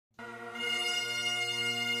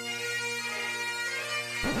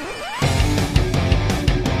The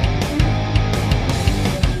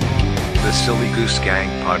Silly Goose Gang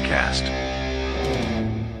Podcast.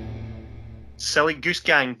 Silly Goose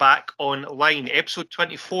Gang back online, episode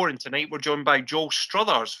 24, and tonight we're joined by Joel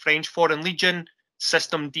Struthers, French Foreign Legion,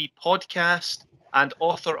 System D podcast, and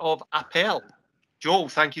author of Appel. Joel,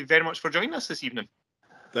 thank you very much for joining us this evening.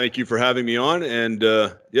 Thank you for having me on, and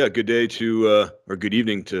good day to or good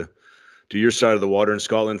evening to your side of the water in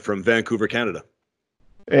Scotland from Vancouver, Canada.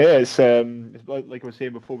 Yeah, it's like I was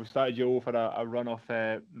saying before we started, Joe, for a run of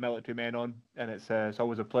military men on, and it's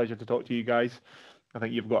always a pleasure to talk to you guys. I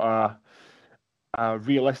think you've got a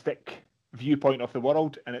realistic viewpoint of the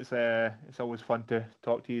world, and it's always fun to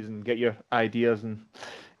talk to you and get your ideas and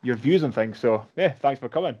your views on things. So yeah, thanks for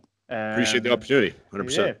coming. Appreciate the opportunity,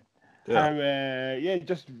 100%. Yeah.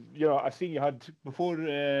 Just I seen you had before.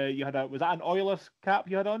 You had was that an Oilers cap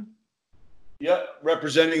you had on? Yeah,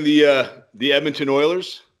 representing the Edmonton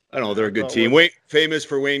Oilers. I don't know, they're a good team. Famous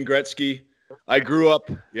for Wayne Gretzky. I grew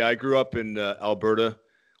up in Alberta,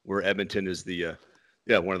 where Edmonton is the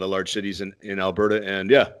one of the large cities in Alberta,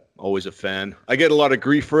 and always a fan. I get a lot of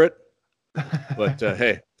grief for it, but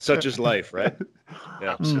hey, such is life, right?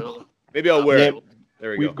 Yeah, absolutely. Maybe I'll wear it.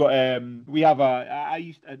 There we go. We have I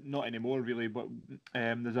used not anymore really, but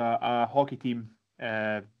there's a hockey team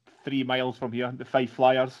 3 miles from here, the Fife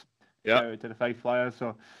Flyers. To the Fife Flyers.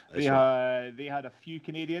 So they had a few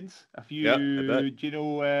Canadians, a few. Do you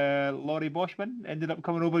know Laurie Boschman ended up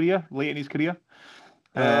coming over here late in his career?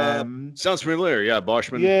 Sounds familiar. Yeah,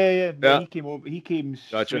 Boschman. Yeah. He came over. He came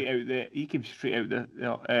straight out the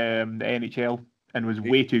NHL and was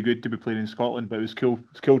way too good to be playing in Scotland. But it was cool.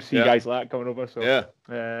 It's cool to see guys like that coming over. So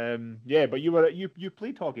But you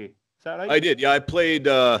played hockey. Is that right? I did. Yeah, I played.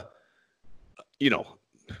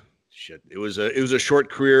 It was a short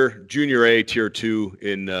career, Junior A, Tier 2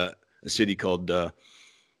 in a city called, where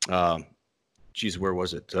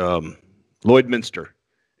was it? Lloydminster,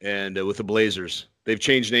 and with the Blazers. They've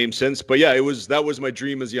changed names since, but that was my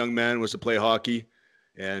dream as a young man, was to play hockey.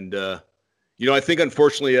 And I think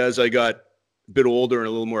unfortunately as I got a bit older and a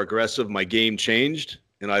little more aggressive, my game changed,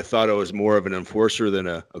 and I thought I was more of an enforcer than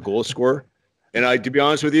a goal scorer. And to be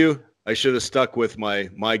honest with you, I should have stuck with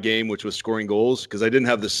my game, which was scoring goals, because I didn't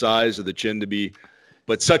have the size or the chin to be.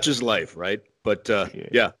 But such is life, right? But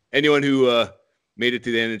anyone who made it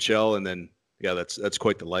to the NHL, and then that's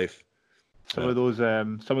quite the life. Some of those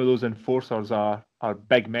enforcers are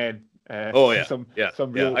big men. Some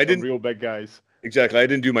real big guys. Exactly. I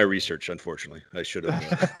didn't do my research, unfortunately. I should have.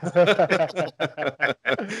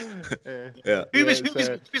 Who was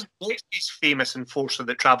Blakesby's famous enforcer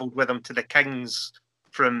that travelled with him to the Kings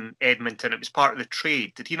from Edmonton? It was part of the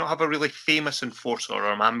trade. Did he not have a really famous enforcer, or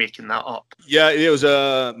am I making that up? Yeah, it was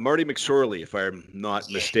Marty McSorley, if I'm not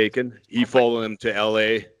mistaken. He followed him to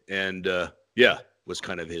LA, and was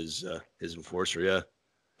kind of his enforcer.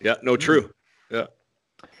 True. Yeah.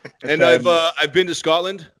 And I've been to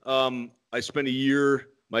Scotland. I spent a year.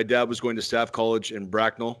 My dad was going to staff college in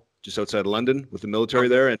Bracknell, just outside London, with the military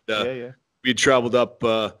there, and we had traveled up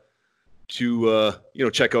to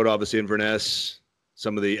check out obviously Inverness,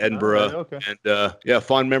 some of the Edinburgh, and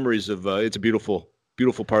fond memories of. It's a beautiful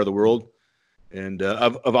part of the world, and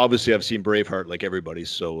I've seen Braveheart like everybody,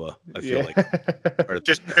 so I feel like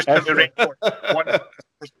just for the record,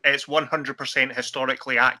 it's 100%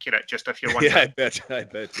 historically accurate. Just if you're wondering. I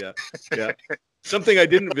bet. Yeah. Something I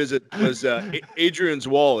didn't visit was Adrian's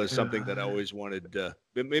Wall is something that I always wanted.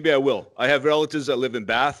 Maybe I will. I have relatives that live in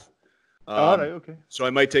Bath. So I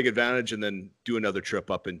might take advantage and then do another trip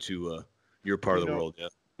up into your part of the world.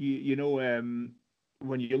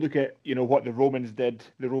 When you look at what the Romans did,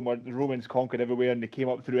 the Romans conquered everywhere, and they came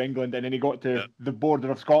up through England, and then they got to the border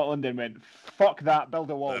of Scotland and went, "Fuck that, build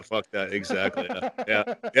a wall." Fuck that, exactly.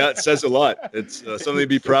 It says a lot. It's something to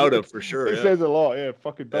be proud of for sure. It says a lot.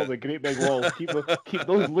 Fucking build a great big wall. Keep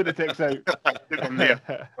those lunatics out.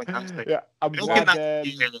 I'm glad.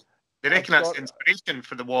 They reckon that's inspiration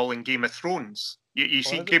for the wall in Game of Thrones. You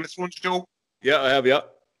see Game of Thrones, Joe? Yeah, I have. Yeah.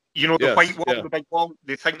 The white wall, the big wall.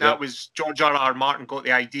 They think that was George R.R. Martin got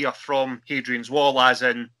the idea from Hadrian's Wall, as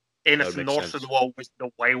in anything north of the wall was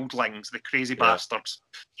the wildlings, the crazy bastards.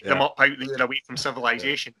 Keep them up out there away from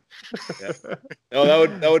civilization. No,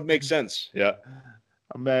 that would make sense. Yeah.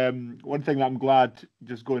 One thing that I'm glad,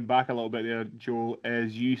 just going back a little bit there, Joel,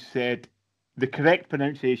 is you said the correct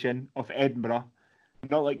pronunciation of Edinburgh,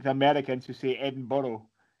 not like the Americans who say Edinburgh,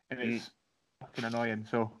 and it's fucking annoying.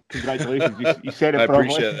 So congratulations, you said it properly.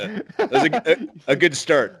 I appreciate that. That's a good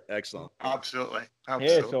start. Excellent. Absolutely.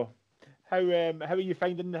 Yeah. So how are you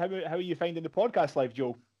finding the podcast life,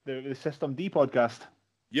 Joe? The System D podcast.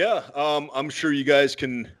 Yeah, I'm sure you guys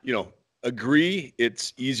can, agree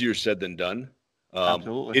it's easier said than done.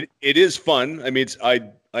 Absolutely. It is fun. I mean, I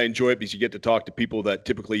enjoy it because you get to talk to people that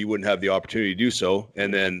typically you wouldn't have the opportunity to do so.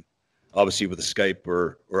 And then obviously with the Skype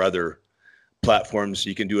or other platforms,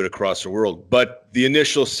 you can do it across the world. But the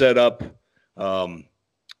initial setup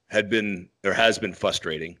has been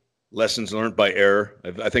frustrating. Lessons learned by error.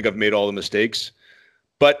 I think I've made all the mistakes,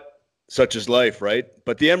 but such is life, right?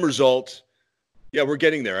 But the end result, yeah, we're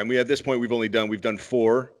getting there. I mean, at this point, we've done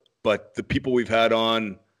 4, but the people we've had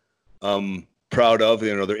on, proud of,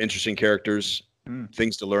 they're interesting characters,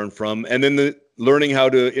 things to learn from. And then the learning how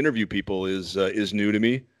to interview people is new to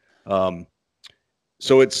me.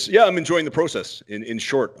 So I'm enjoying the process. In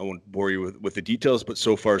short, I won't bore you with the details, but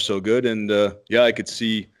so far so good. And I could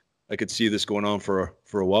see this going on for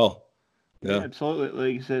a while. Yeah,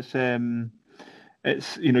 absolutely.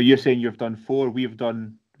 It's you're saying you've done 4. We've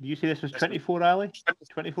done. Did you say this was 24, Ali?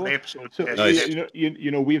 24 episodes. So nice.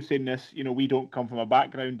 we've seen this. We don't come from a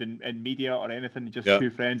background in media or anything. Just 2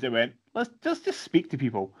 friends that went, let's just speak to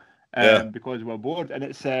people, because we're bored. And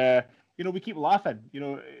it's we keep laughing.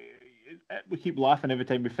 We keep laughing every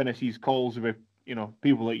time we finish these calls with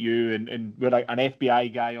people like you and we're like an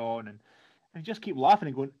FBI guy on and just keep laughing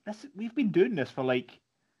and going, we've been doing this for like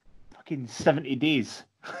fucking 70 days.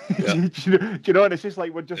 Yeah. And it's just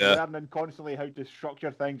like we're just learning constantly how to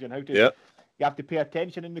structure things and how to you have to pay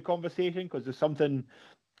attention in the conversation because there's something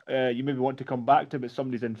you maybe want to come back to, but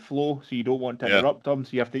somebody's in flow, so you don't want to interrupt them.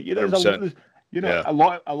 So you have to. A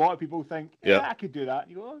lot of people think, I could do that.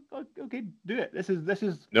 And you go, oh, okay, do it. This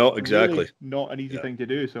is no, exactly really not an easy thing to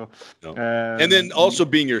do. So, no. And then also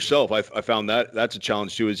being yourself, I found that's a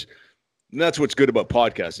challenge too. And that's what's good about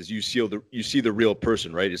podcasts is you see the real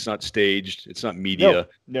person, right? It's not staged. It's not media.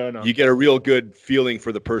 No. You get a real good feeling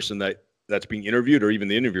for the person that's being interviewed or even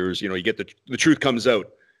the interviewers. You get the truth comes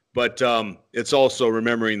out. But it's also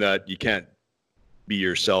remembering that you can't be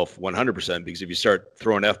yourself 100% because if you start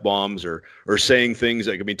throwing F-bombs or saying things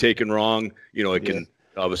that can be taken wrong, it can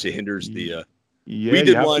obviously hinders the. We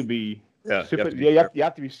did one. You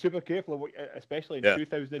have to be super careful, especially in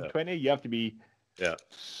 2020. You have to be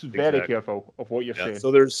very careful of what you're saying.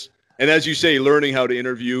 So and as you say, learning how to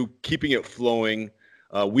interview, keeping it flowing.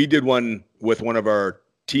 We did one with one of our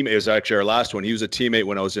teammates, actually our last one. He was a teammate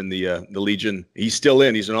when I was in the Legion. He's still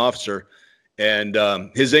in. He's an officer, and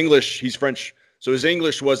his English. He's French, so his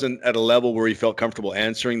English wasn't at a level where he felt comfortable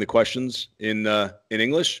answering the questions in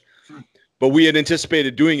English. But we had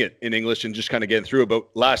anticipated doing it in English and just kind of getting through it. But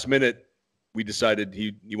last minute, we decided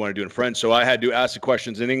he wanted to do it in French. So I had to ask the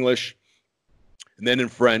questions in English. And then in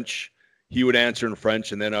French, he would answer in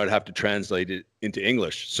French, and then I would have to translate it into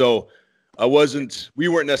English. So we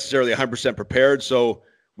weren't necessarily 100% prepared. So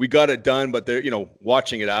we got it done, but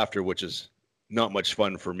watching it after, which is not much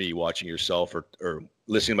fun for me, watching yourself or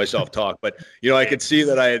listening to myself talk. But, I could see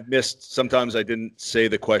that I had missed, sometimes I didn't say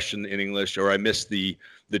the question in English or I missed the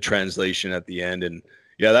translation at the end. And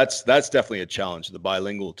that's definitely a challenge, the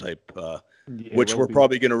bilingual type, which we're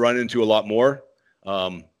probably going to run into a lot more.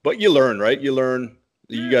 But you learn, right? You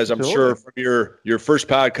guys, I'm sure from your first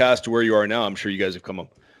podcast to where you are now, I'm sure you guys have come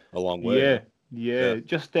a long way. Yeah.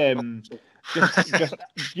 Just it's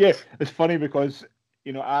funny because,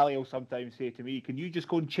 Ali will sometimes say to me, can you just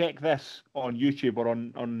go and check this on YouTube or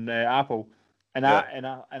on Apple? And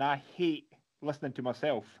I hate listening to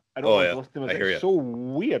myself. I don't want to listen to myself. It's so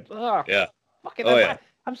weird.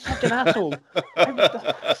 I'm such an asshole.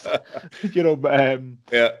 But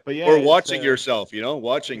or watching yourself,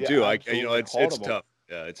 watching too. It's tough.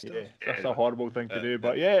 Yeah, it's tough. That's a horrible thing to do.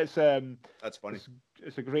 But it's that's funny.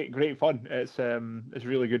 It's a great fun. It's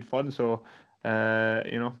really good fun. So,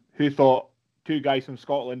 who thought 2 guys from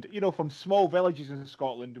Scotland, from small villages in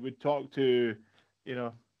Scotland, would talk to,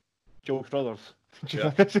 Joe Struthers.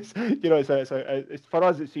 It's for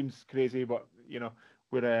us it seems crazy, but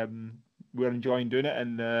we're enjoying doing it,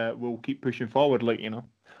 and we'll keep pushing forward.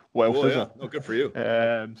 What else is it? Oh, good for you.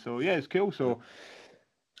 It's cool. So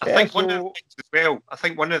I think one of the things as well. I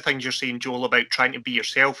think one of the things you're saying, Joel, about trying to be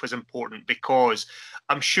yourself is important because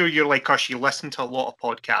I'm sure you're like us. You listen to a lot of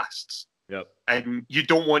podcasts. Yep. And you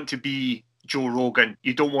don't want to be Joe Rogan.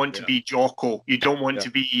 You don't want to be Jocko. You don't want to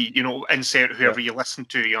be, insert whoever you listen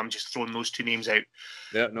to. I'm just throwing those 2 names out.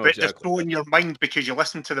 Yeah, no, but exactly. they're throwing your mind because you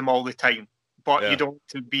listen to them all the time. But you don't want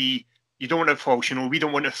to be. You don't want to false. We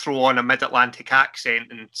don't want to throw on a mid-Atlantic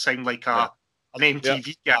accent and sound like an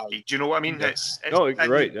MTV guy. Do you know what I mean? Yeah. You're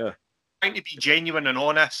right. Yeah. Trying to be genuine and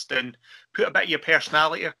honest and put a bit of your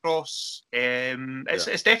personality across. It's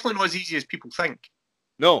definitely not as easy as people think.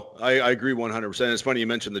 No, I agree 100%. It's funny you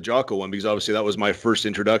mentioned the Jocko one because obviously that was my first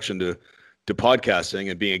introduction to to podcasting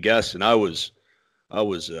and being a guest, and I was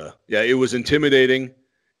it was intimidating.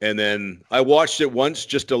 And then I watched it once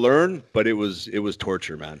just to learn, but it was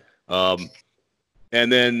torture, man.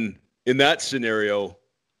 And then in that scenario,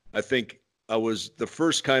 I think I was the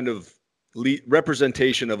first kind of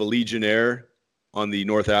representation of a Legionnaire on the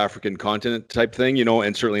North African continent type thing,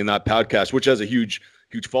 and certainly in that podcast, which has a huge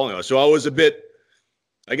following. So I was a bit,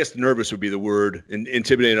 I guess nervous would be the word, and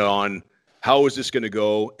intimidated on how is this going to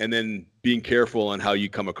go, and then being careful on how you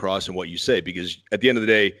come across and what you say, because at the end of the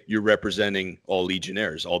day, you're representing all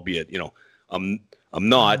Legionnaires, albeit, I'm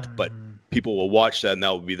not, but people will watch that, and that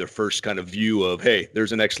will be their first kind of view of, hey,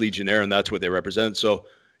 there's an ex-Legionnaire, and that's what they represent. So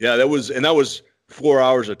yeah, that was 4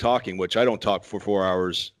 hours of talking, which I don't talk for 4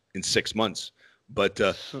 hours in 6 months. But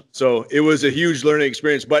so it was a huge learning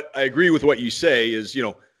experience. But I agree with what you say is,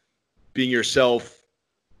 being yourself.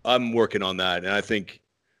 I'm working on that, and I think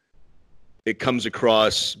it comes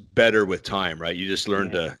across better with time, right? You just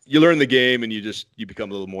learn you learn the game, and you become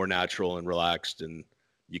a little more natural and relaxed, and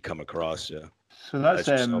you come across, yeah. So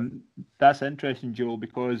that's interesting, Joel,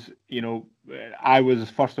 because I was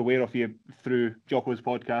first aware of you through Jocko's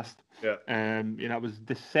podcast. Yeah. That was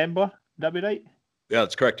December. Would that be right? Yeah,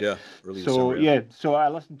 that's correct. Yeah. Early December, so I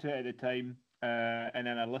listened to it at the time, and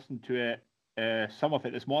then I listened to it. Some of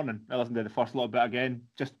it this morning. I listened to the first little bit again,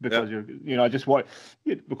 just because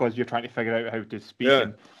because you're trying to figure out how to speak.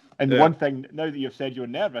 Yeah. And one thing, now that you've said you're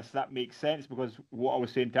nervous, that makes sense, because what I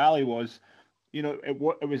was saying to Ali was, it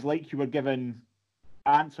was like you were given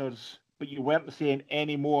answers, but you weren't saying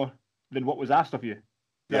any more than what was asked of you. Does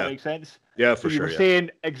that make sense? Yeah, for so sure. You were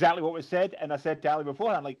saying exactly what was said, and I said to Ali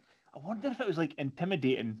before, I'm like, I wonder if it was like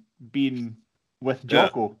intimidating being with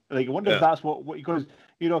Jocko. Like, I wonder if that's what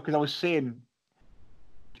because I was saying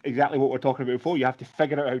exactly what we're talking about before. You have to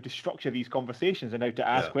figure out how to structure these conversations and how to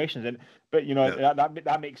ask questions. But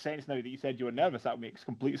that makes sense now that you said you were nervous. That makes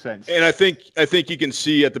complete sense. And I think you can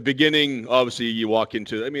see at the beginning, obviously you walk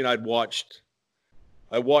into, I watched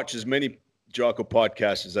as many Jocko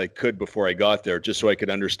podcasts as I could before I got there, just so I could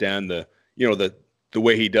understand the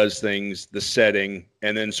way he does things, the setting.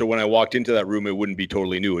 And then, so when I walked into that room, it wouldn't be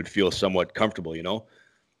totally new. It'd feel somewhat comfortable,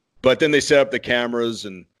 but then they set up the cameras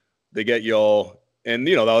and they get you all, and,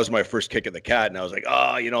 that was my first kick at the cat. And I was like,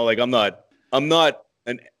 I'm not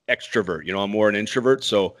an extrovert, I'm more an introvert.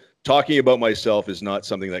 So talking about myself is not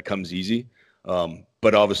something that comes easy.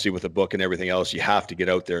 But obviously with a book and everything else, you have to get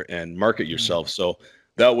out there and market yourself. So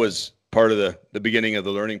that was part of the beginning of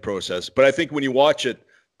the learning process. But I think when you watch it,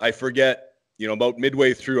 I forget, about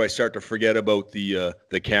midway through, I start to forget about the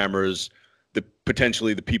cameras,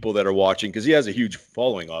 potentially the people that are watching, because he has a huge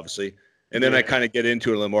following, obviously. And then I kind of get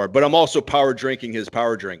into it a little more. But I'm also power drinking his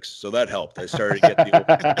power drinks, so that helped. I started to get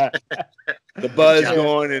the buzz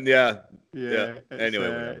going, and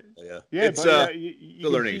Anyway, it's the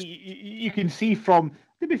learning. You can see from,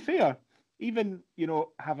 to be fair, even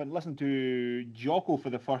having listened to Jocko for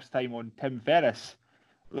the first time on Tim Ferriss,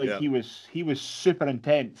 he was super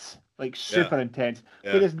intense. Intense.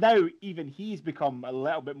 Yeah. Whereas now, even he's become a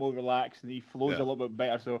little bit more relaxed and he flows a little bit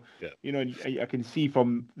better. So, I can see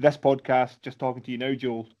from this podcast, just talking to you now,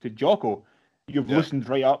 Joel, to Jocko, you've loosened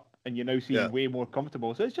right up and you now seem way more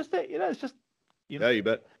comfortable. So it's just that, it's just, Yeah, you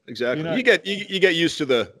bet. Exactly. You get used to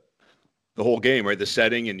the whole game, right? The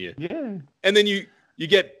setting, and and then you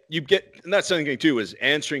get, and that's something too, is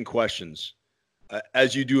answering questions.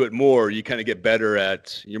 As you do it more, you kind of get better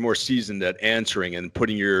you're more seasoned at answering and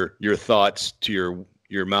putting your thoughts to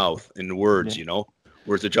your mouth in words,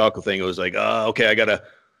 Whereas the Jocko thing, it was like, okay,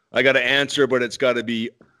 I gotta answer, but it's got to be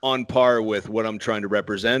on par with what I'm trying to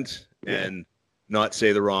represent and not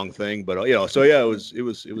say the wrong thing. But it was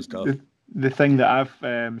tough. The thing that I've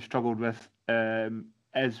struggled with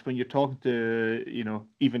is when you're talking to,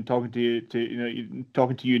 even talking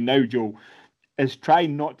to you now, Joe, is try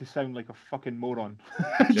not to sound like a fucking moron.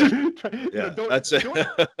 That's it.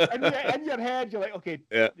 In your head, you're like, okay,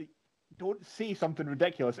 don't say something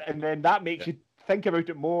ridiculous, and then that makes you think about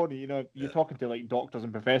it more. You're talking to like doctors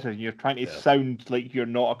and professors, and you're trying to sound like you're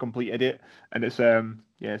not a complete idiot, and it's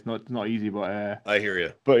it's not easy, but I hear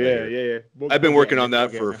you. But yeah. I've been working on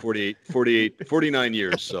that for 49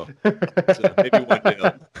 years, so maybe one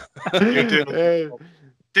day.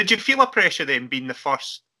 Did you feel a pressure then being the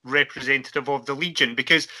first representative of the Legion?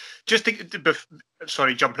 Because jumping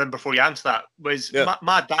in before you answer that, was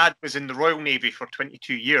my dad was in the Royal Navy for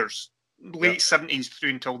 22 years, late 70s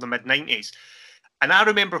through until the mid 90s. And I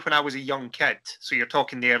remember when I was a young kid, so you're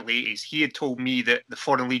talking the early 80s, he had told me that the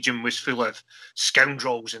Foreign Legion was full of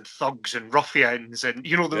scoundrels and thugs and ruffians, and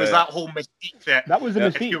there was that whole mystique that was the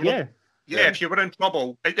mystique, Yeah, if you were in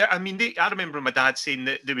trouble. I mean, I remember my dad saying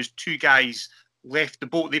that there was 2 guys left the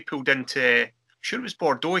boat. They pulled into, I'm sure it was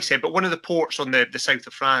Bordeaux, he said, but one of the ports on the south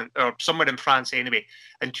of France, or somewhere in France anyway,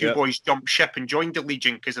 and 2 boys jumped ship and joined the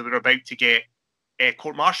Legion because they were about to get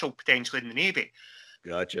court-martialed potentially in the Navy.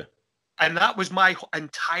 Gotcha. And that was my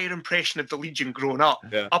entire impression of the Legion growing up.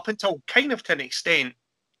 Yeah. Up until kind of to an extent,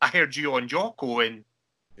 I heard you on Jocko, and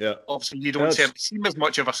obviously you don't seem as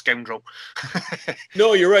much of a scoundrel.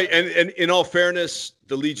 No, you're right. And in all fairness,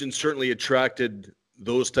 the Legion certainly attracted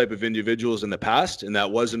those type of individuals in the past, and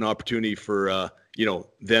that was an opportunity for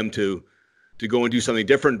them to go and do something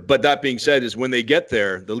different. But that being said, is when they get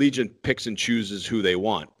there, the Legion picks and chooses who they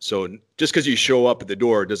want. So just because you show up at the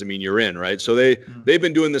door doesn't mean you're in, right? So they've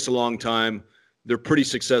been doing this a long time. They're pretty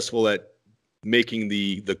successful at making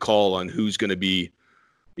the call on who's going to be,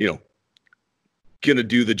 going to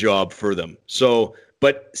do the job for them. So,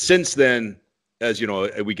 but since then, as you know,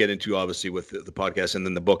 we get into obviously with the podcast and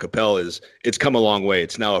then the book Appel, it's come a long way.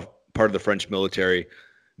 It's now a part of the French military.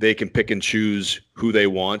 They can pick and choose who they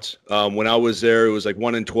want. When I was there, it was like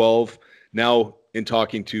 1 in 12. Now, in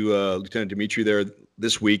talking to Lieutenant Dimitri there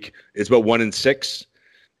this week, it's about 1 in 6.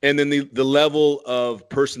 And then the level of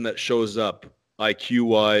person that shows up,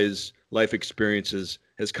 IQ-wise, life experiences,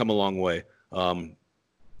 has come a long way.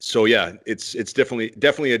 So yeah, it's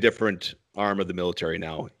definitely a different arm of the military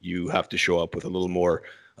now. You have to show up with a little more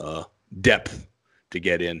depth to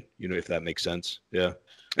get in, if that makes sense. Yeah.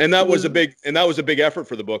 And that was a big effort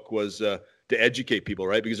for the book, was to educate people,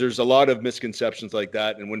 right? Because there's a lot of misconceptions like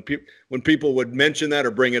that. And when people would mention that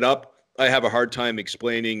or bring it up, I have a hard time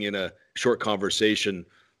explaining in a short conversation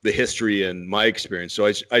the history and my experience.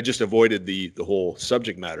 So I just avoided the whole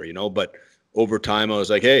subject matter, but over time I was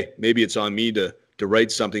like, hey, maybe it's on me to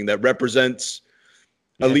write something that represents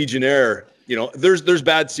a Legionnaire. There's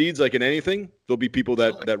bad seeds like in anything. There'll be people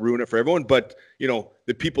that ruin it for everyone. But,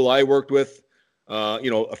 the people I worked with,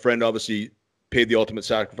 a friend obviously paid the ultimate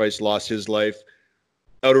sacrifice, lost his life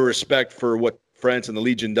out of respect for what France and the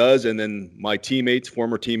Legion does. And then my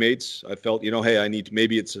former teammates, I felt, hey,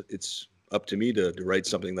 maybe it's up to me to write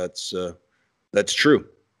something that's true.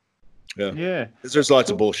 Yeah. Yeah. There's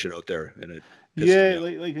lots of bullshit out there. And it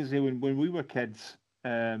like I say, when we were kids,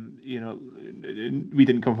 I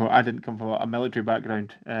didn't come from a military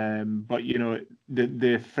background, but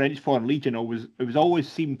the French Foreign Legion always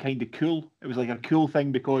seemed kind of cool. It was like a cool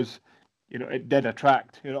thing because it did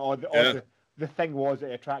attract. The thing was,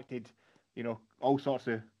 it attracted all sorts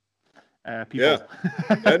of people. Yeah,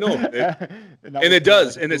 I know, and it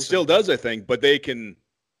does, and it still does, I think. But they can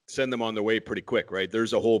send them on their way pretty quick, right?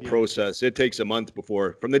 There's a whole process. It takes a month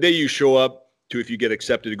from the day you show up to if you get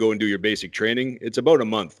accepted to go and do your basic training. It's about a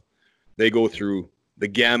month. They go through the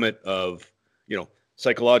gamut of,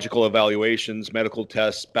 psychological evaluations, medical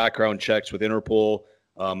tests, background checks with Interpol,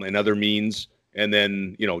 and other means, and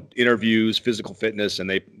then, interviews, physical fitness, and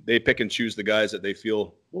they pick and choose the guys that they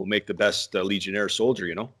feel will make the best Legionnaire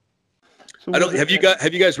soldier, So have you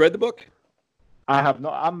guys read the book? I have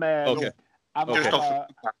not. I'm okay. I'm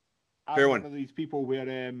Fair one. One of these people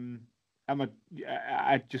where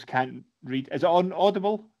I just can't read. Is it on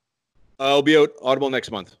Audible? I'll be out Audible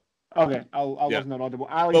next month. Okay, I wasn't on Audible.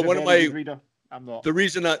 Ali's a very good reader. I'm not. The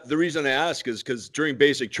reason I ask is because during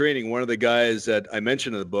basic training, one of the guys that I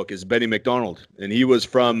mentioned in the book is Benny McDonald, and he was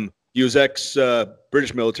ex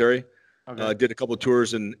British military. Okay. Did a couple of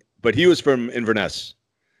tours, but he was from Inverness,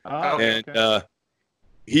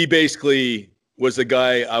 he basically was the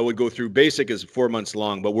guy I would go through. Basic is 4 months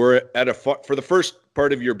long, but we're at for the first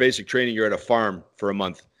part of your basic training, you're at a farm for a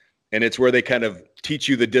month, and it's where they kind of teach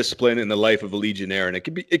you the discipline and the life of a Legionnaire, and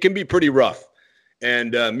it can be pretty rough.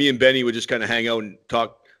 And me and Benny would just kind of hang out and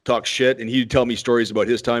talk shit, and he'd tell me stories about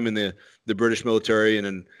his time in the British military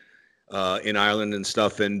and in Ireland and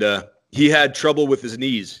stuff. And he had trouble with his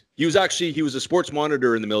knees. He was a sports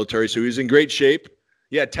monitor in the military, so he was in great shape.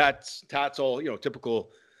 He had tats all, typical.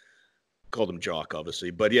 Called him Jock, obviously,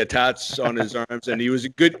 but he had tats on his arms, and he was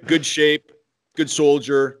in good shape, good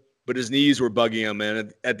soldier, but his knees were bugging him,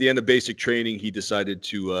 man. At the end of basic training, he decided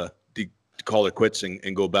to call it quits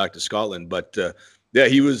and go back to Scotland. But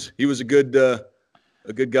he was a good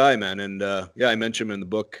guy, man. And I mentioned him in the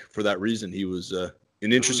book for that reason. He was an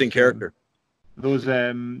interesting character. Those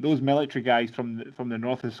military guys from the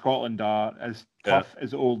north of Scotland are as tough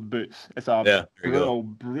as old boots. It's a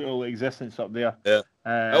brutal existence up there. Yeah.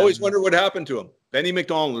 I always wonder what happened to him. Benny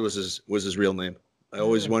McDonald was his real name. I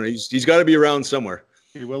always wonder. He's got to be around somewhere.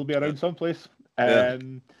 He will be around someplace. Yeah.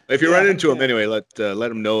 If you run into him anyway, let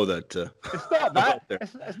him know that. It's not that.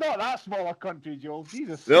 It's not that small a country, Joel.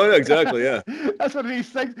 Jesus. No, exactly. Yeah. That's one of these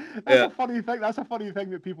things. That's a funny thing. That's a funny thing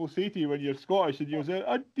that people say to you when you're Scottish and you say,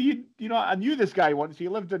 "Oh, do you know? I knew this guy once. He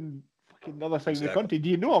lived in fucking the other side of the country. Do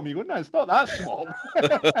you know him?" You go, "No, it's not that small."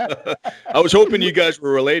 I was hoping you guys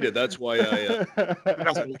were related. That's why I.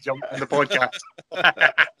 Jumped in the podcast.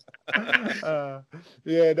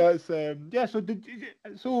 Yeah, that's yeah.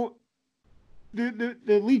 So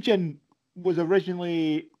the Legion was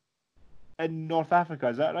originally in North Africa.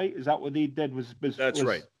 Is that right? Is that what they did? That's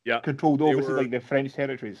right. Yeah, controlled over like the French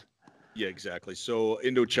territories. Yeah, exactly. So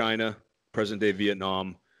Indochina, present-day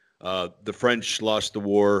Vietnam. The French lost the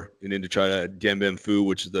war in Indochina at Dien Bien Phu,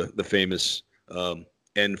 which is the famous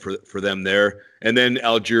end for them there. And then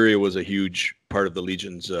Algeria was a huge part of the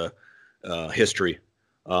Legion's history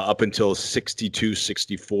up until 62,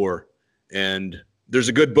 64. And there's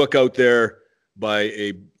a good book out there by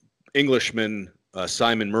a Englishman,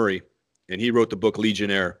 Simon Murray, and he wrote the book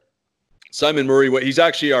Legionnaire. Simon Murray, he's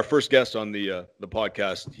actually our first guest on the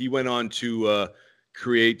podcast. He went on to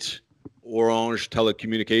create Orange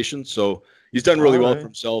Telecommunications, so he's done really well for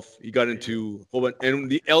himself. He got into and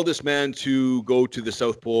the eldest man to go to the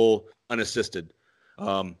South Pole unassisted.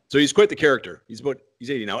 So he's quite the character. He's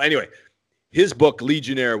 80 now. Anyway, his book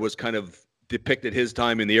Legionnaire was kind of depicted his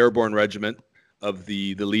time in the airborne regiment of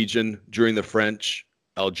the Legion during the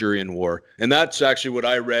French-Algerian War, and that's actually what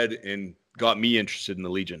I read and got me interested in the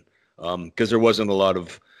Legion, because there wasn't a lot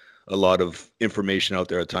of information out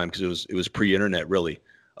there at the time, because it was pre-internet really.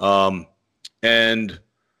 And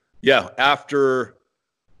yeah, after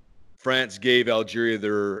France gave Algeria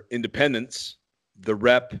their independence, the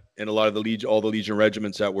Rep and a lot of all the Legion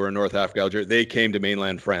regiments that were in North Africa, Algeria, they came to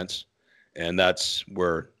mainland France, and that's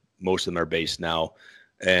where most of them are based now.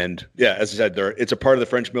 And yeah, as I said, it's a part of the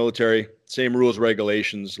French military, same rules,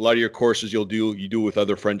 regulations. A lot of your courses you do with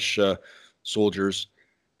other French soldiers,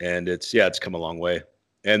 and it's come a long way.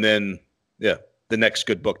 And then the next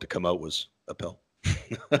good book to come out was Appel.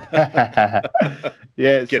 Yeah,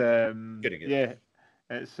 it's getting it. Yeah,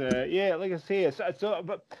 it's like I say, it's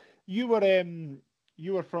but you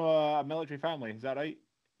were from a military family, is that right?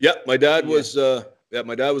 Yeah, my dad was a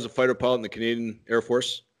fighter pilot in the Canadian Air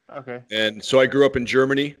Force. Okay. And so I grew up in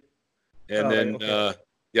Germany, and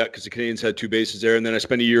because the Canadians had 2 bases there, and then I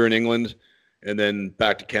spent a year in England, and then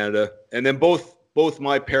back to Canada, and then both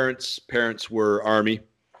my parents were Army,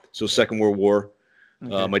 so Second World War.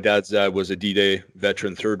 Okay. My dad's dad was a D-Day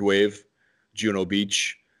veteran, 3rd Wave, Juno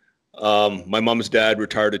Beach. My mom's dad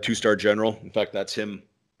retired a 2-star general. In fact, that's him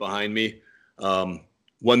behind me.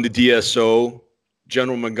 Won the DSO.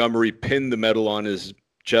 General Montgomery pinned the medal on his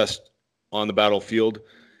chest on the battlefield,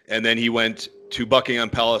 and then he went to Buckingham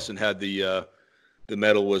Palace and had the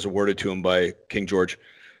medal was awarded to him by King George.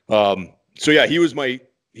 So yeah, he was my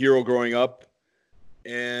hero growing up.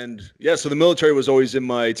 And yeah, so the military was always in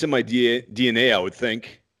my DNA, I would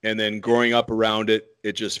think. And then growing up around it,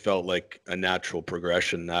 it just felt like a natural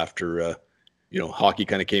progression after, hockey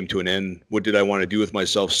kind of came to an end. What did I want to do with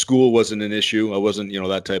myself? School wasn't an issue. I wasn't,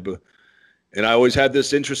 that type of, and I always had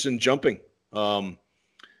this interest in jumping.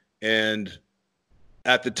 And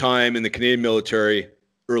at the time in the Canadian military,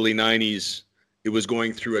 early 90s, it was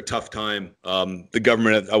going through a tough time. The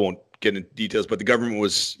government, I won't get into details, but the government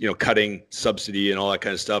was, cutting subsidy and all that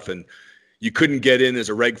kind of stuff. And you couldn't get in as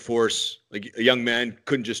a reg force. Like a young man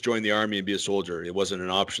couldn't just join the Army and be a soldier. It wasn't an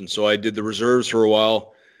option. So I did the reserves for a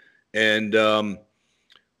while and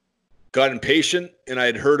got impatient. And I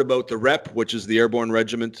had heard about the Rep, which is the airborne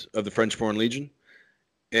regiment of the French Foreign Legion.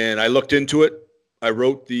 And I looked into it. I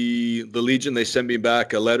wrote the Legion. They sent me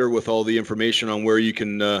back a letter with all the information on where you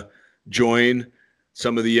can join,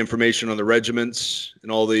 some of the information on the regiments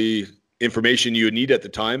and all the information you would need at the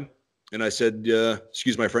time. And I said,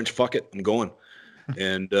 excuse my French, fuck it, I'm going.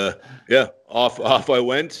 And off I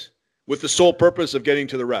went with the sole purpose of getting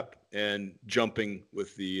to the Rep and jumping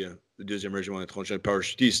with the Deuxième Régiment d'étrangers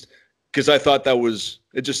parachutistes, because I thought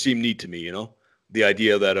it just seemed neat to me, the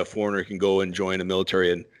idea that a foreigner can go and join a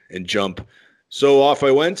military and jump. So off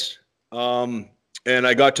I went, and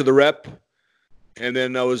I got to the Rep. And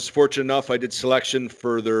then I was fortunate enough, I did selection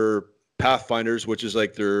for their Pathfinders, which is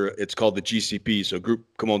like it's called the GCP, so Group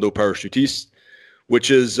Commando Parachutiste,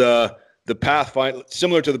 which is the Pathfinder,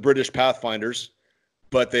 similar to the British Pathfinders,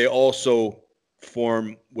 but they also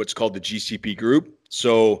form what's called the GCP group.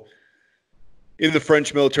 So in the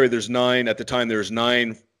French military, there's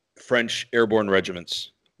 9 French airborne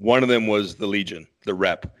regiments. One of them was the Legion, the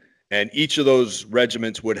Rep. And each of those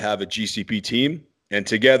regiments would have a GCP team. And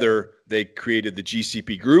together, they created the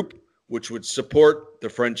GCP group, which would support the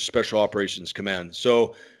French Special Operations Command.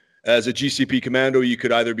 So as a GCP commando, you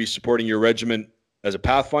could either be supporting your regiment as a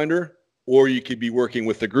Pathfinder, or you could be working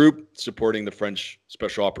with the group supporting the French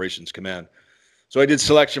Special Operations Command. So I did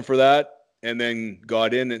selection for that and then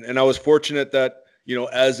got in. And I was fortunate that,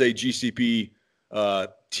 as a GCP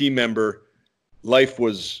team member, life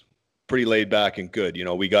was pretty laid back and good.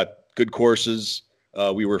 We got good courses.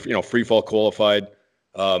 We were, free fall qualified.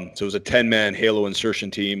 So it was a 10-man Halo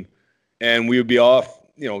insertion team. And we would be off,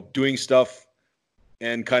 doing stuff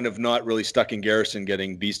and kind of not really stuck in garrison,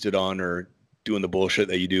 getting beasted on or doing the bullshit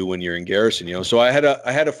that you do when you're in garrison, So I had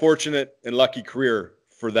a fortunate and lucky career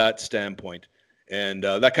for that standpoint. And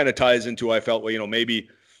that kind of ties into, I felt, well, maybe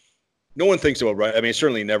no one thinks about writing. I mean, I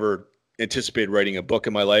certainly never anticipated writing a book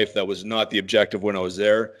in my life. That was not the objective when I was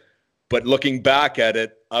there. But looking back at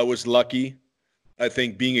it, I was lucky. I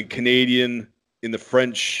think being a Canadian in the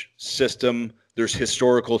French system, there's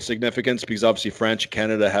historical significance because obviously France and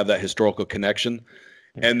Canada have that historical connection.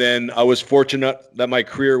 And then I was fortunate that my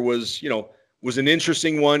career was, was an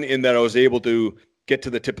interesting one in that I was able to get to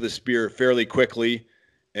the tip of the spear fairly quickly.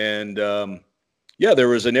 And there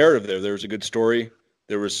was a narrative there. There was a good story.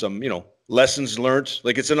 There was some, lessons learned.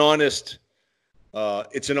 Like it's an honest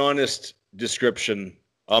description.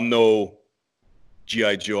 I'm no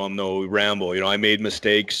G.I. Joe. I'm no Rambo. I made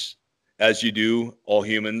mistakes, as you do, all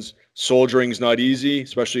humans. Soldiering's not easy,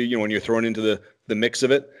 especially, when you're thrown into the mix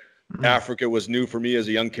of it. Mm-hmm. Africa was new for me as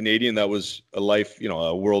a young Canadian. That was a life,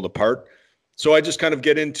 a world apart. So I just kind of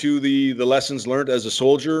get into the lessons learned as a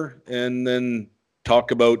soldier and then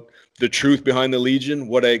talk about the truth behind the Legion,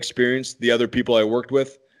 what I experienced, the other people I worked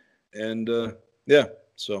with. And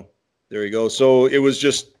so there you go. So it was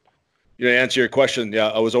just, to answer your question,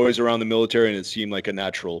 I was always around the military and it seemed like a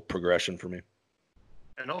natural progression for me.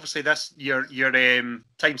 And obviously your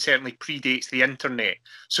time certainly predates the internet.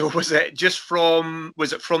 So was it from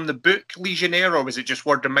the book Legionnaire, or was it just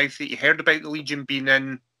word of mouth that you heard about the Legion being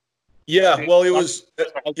in? Yeah, well, it was,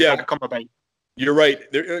 come about? You're right.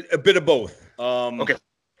 A bit of both. Okay.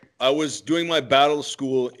 I was doing my battle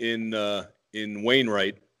school in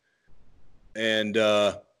Wainwright, and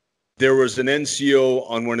there was an NCO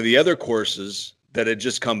on one of the other courses that had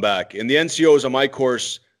just come back. And the NCOs on my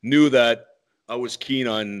course knew that I was keen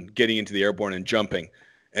on getting into the airborne and jumping.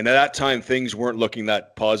 And at that time, things weren't looking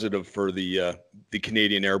that positive for the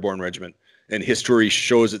Canadian Airborne Regiment. And history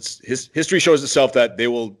shows itself that they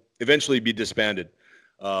will eventually be disbanded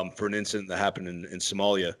for an incident that happened in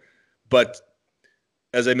Somalia. But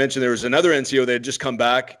as I mentioned, there was another NCO that had just come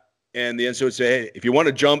back, and the NCO would say, hey, if you want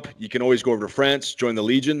to jump, you can always go over to France, join the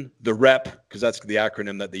Legion, the REP, because that's the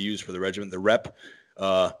acronym that they use for the regiment, the REP.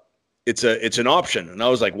 It's an option. And I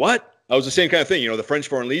was like, what? I was the same kind of thing, the French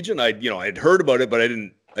Foreign Legion. I'd heard about it, but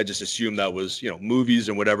I just assumed that was, movies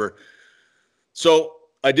and whatever. So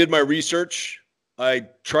I did my research. I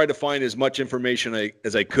tried to find as much information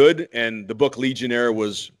as I could, and the book Legionnaire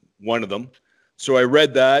was one of them. So I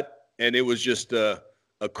read that, and it was just a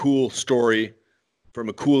cool story from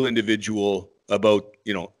a cool individual about,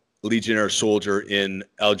 Legionnaire soldier in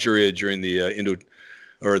Algeria during the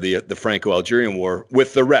Franco-Algerian War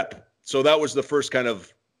with the REP. So that was the first kind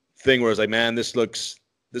of thing where I was like, man, this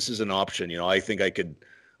is an option. I think I could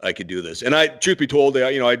do this. And truth be told,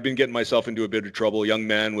 I'd been getting myself into a bit of trouble, young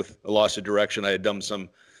man with a loss of direction. I had done some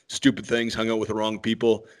stupid things, hung out with the wrong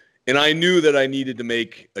people. And I knew that I needed to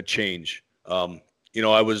make a change.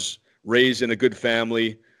 I was raised in a good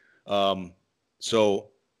family. So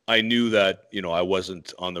I knew that, I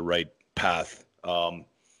wasn't on the right path.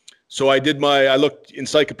 So I looked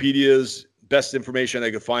encyclopedias, best information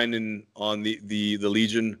I could find on the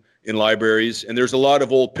Legion in libraries. And there's a lot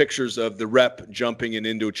of old pictures of the REP jumping in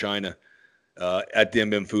Indochina, at Dien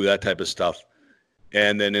Bien Phu, that type of stuff.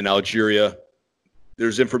 And then in Algeria,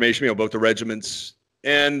 there's information about the regiments.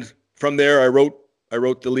 And from there, I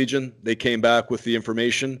wrote the Legion. They came back with the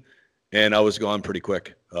information, and I was gone pretty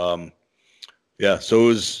quick. So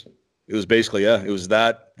it was basically, it was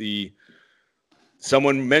that,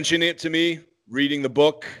 someone mentioning it to me, reading the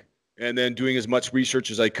book, and then doing as much research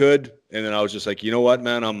as I could. And then I was just like, you know what,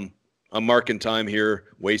 man, I'm marking time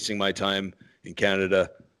here, wasting my time in Canada.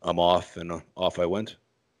 I'm off, and off I went.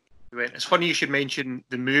 It's funny you should mention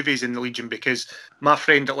the movies in the Legion, because my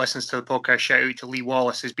friend that listens to the podcast, shout out to Lee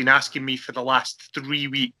Wallace, has been asking me for the last 3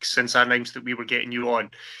 weeks since I announced that we were getting you on.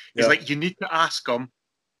 He's like, you need to ask him,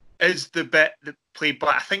 is the bit that played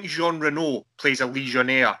by, I think Jean Reno plays a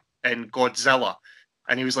Legionnaire in Godzilla.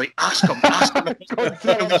 And he was like, ask him. Godzilla.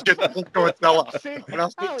 And I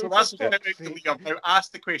was like, so that's what I'm about to leave. I've now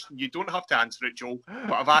asked the question. You don't have to answer it, Joel,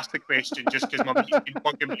 but I've asked the question just because my mate's been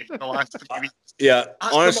bugging me for the last 3 weeks. Yeah,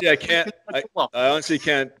 Ask honestly, him I can't. I honestly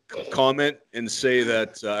can't comment and say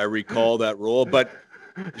that I recall that role. But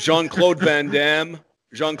Jean-Claude Van Damme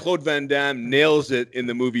nails it in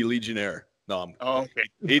the movie Legionnaire. No, okay.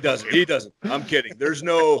 He doesn't. I'm kidding. There's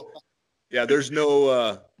no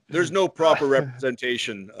proper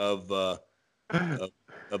representation of a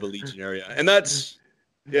Legionnaire, and that's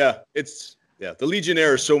the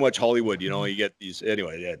Legionnaire is so much Hollywood. You know, you get these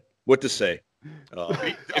anyway. Yeah, what to say?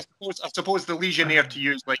 I suppose the Legionnaire to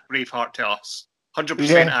use like Braveheart to us,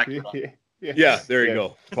 100% accurate. Yeah, there you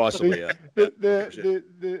go. Possibly, yeah.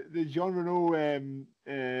 The Jean Reno,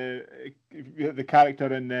 the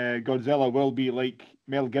character in Godzilla will be like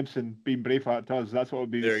Mel Gibson being Braveheart to us. That's what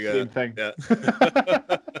would be the same thing. Yeah.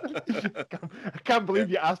 I can't believe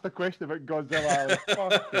you asked a question about Godzilla.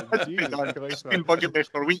 It's been bugging me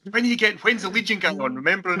for a week. When's the Legion guy on?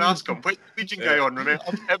 Remember and ask him. When's the Legion guy on? Remember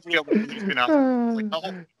every other week he's been asking.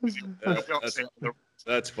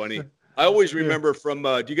 That's funny. I always remember from.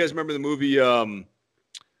 Do you guys remember the movie?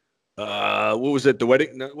 What was it? The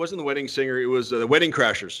Wedding? No, it wasn't The Wedding Singer. It was The Wedding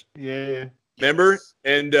Crashers. Yeah. Remember?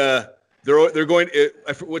 And they're going.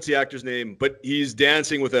 What's the actor's name? But he's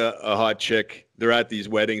dancing with a hot chick. They're at these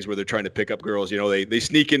weddings where they're trying to pick up girls. You know, they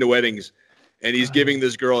sneak into weddings, and he's giving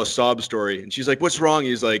this girl a sob story, and she's like, "What's wrong?"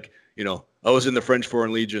 He's like, "You know, I was in the French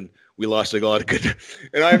Foreign Legion. We lost a lot of good."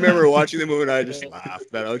 And I remember watching the movie, and I just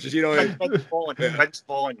laughed. Man, I was just, you know, Vince Vaughn.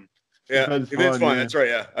 Yeah, Vince Vaughn. That's right.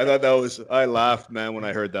 Yeah, I thought that was. I laughed, man, when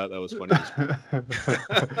I heard that. That was funny.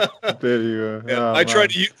 There you go. Yeah, oh, I try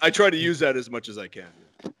to use that as much as I can.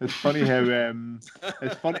 It's funny how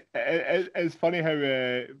it's funny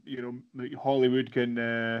how Hollywood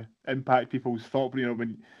can impact people's thought.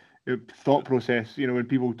 Thought process. You know, when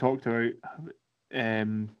people talked about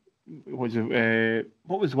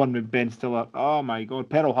what was the one with Ben Stiller? Oh my God,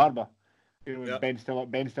 Pearl Harbor. You know, when Ben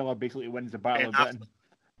Stiller basically wins the Battle of Britain.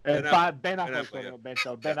 Ben Affleck. Ben Affleck. Ben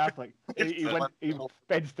Stiller.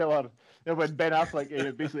 When Ben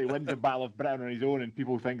Affleck basically wins the Battle of Britain on his own, and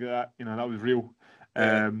people think that that was real.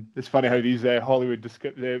 It's funny how these Hollywood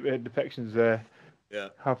depictions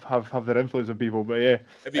have their influence on people. But yeah,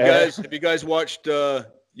 have you guys watched?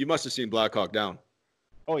 You must have seen Black Hawk Down.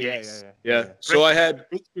 Oh yeah. So I had.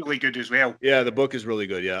 It's really good as well. Yeah, the book is really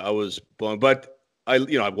good. Yeah, I was blown, but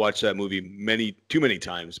I've watched that movie too many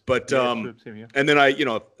times. But and then I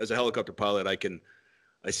as a helicopter pilot,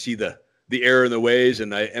 I see the error in the ways,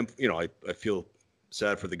 and I feel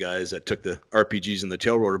sad for the guys that took the RPGs and the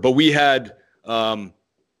tail rotor. But we had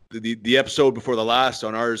the episode before the last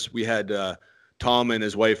on ours. We had Tom and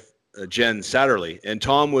his wife Jen Satterley, and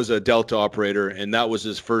Tom was a Delta operator, and that was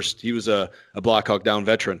his first. He was a Black Hawk Down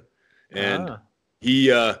veteran, and he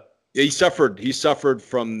suffered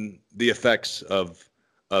from the effects of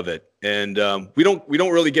it. And we don't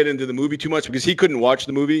really get into the movie too much because he couldn't watch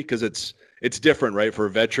the movie because it's different, right? For a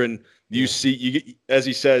veteran, you see, as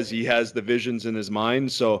he says, he has the visions in his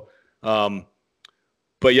mind. So,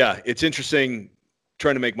 but yeah, it's interesting.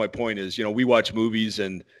 Trying to make my point is, we watch movies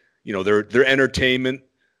and they're entertainment,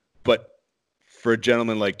 but for a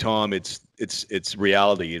gentleman like Tom, it's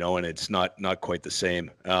reality, and it's not quite the same.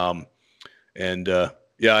 I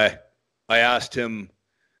asked him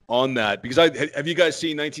on that because have you guys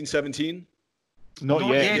seen 1917? Not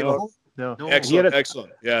yet. No.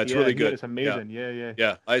 Excellent. Yeah, it's really good. It's amazing. Yeah.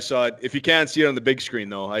 Yeah, I saw it. If you can't see it on the big screen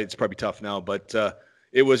though, it's probably tough now, but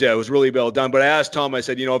it was really well done. But I asked Tom, I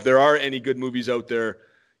said, if there are any good movies out there,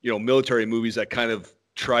 military movies that kind of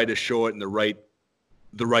try to show it in the right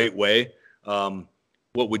way,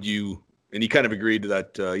 what would you? And he kind of agreed to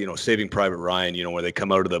that, Saving Private Ryan, where they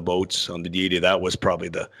come out of the boats on the D-Day. That was probably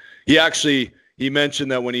he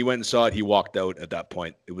mentioned that when he went and saw it, he walked out at that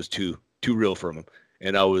point. It was too real for him.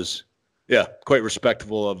 And I was, quite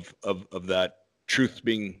respectful of that truth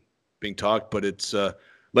being talked. But it's,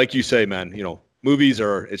 like you say, man, movies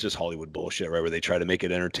it's just Hollywood bullshit, right? Where they try to make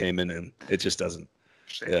it entertainment and it just doesn't.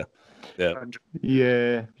 Yeah.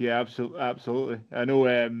 Absolutely. I know.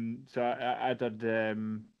 So I did,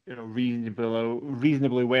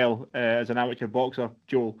 reasonably well as an amateur boxer,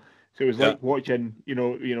 Joel. So it was like watching,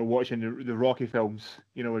 watching the Rocky films.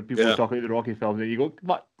 When people talk about the Rocky films, and you go,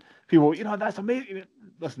 "But people, that's amazing."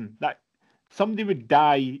 Listen, that somebody would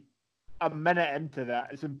die a minute into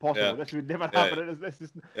that. It's impossible. Yeah. This would never happen. This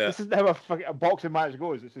isn't how a boxing match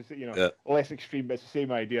goes. It's just less extreme, but it's the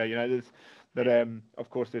same idea. Of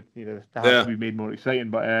course, that has to be made more exciting.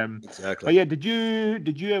 But exactly. But yeah,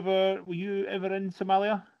 were you ever in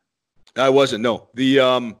Somalia? I wasn't. No, the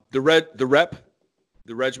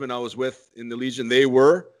regiment I was with in the Legion, they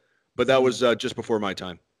were, but that was just before my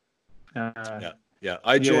time. Yeah.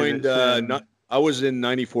 I joined. I was in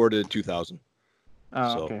 '94 to 2000.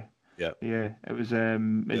 Oh, so, okay. Yeah. Yeah, it was.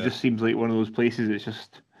 It just seems like one of those places. It's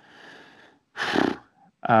just.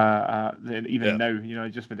 Even now,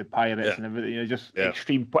 just with the pirates and everything, just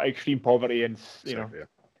extreme poverty and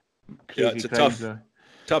crazy it's a crimes.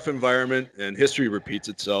 tough environment, and history repeats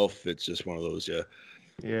itself. It's just one of those.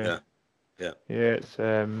 Yeah. It's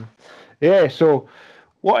So,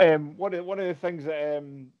 one of the things that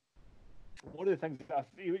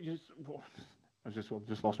I just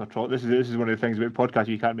lost my thought. This is one of the things about podcasts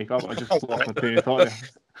you can't make up. I just lost my train of thought there.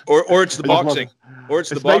 Or it's the boxing. Or it's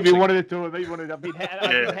the boxing. Maybe one of the two. Maybe one of the. I've been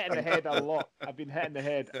hitting the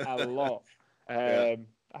head a lot. I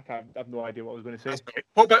have no idea what I was going to say.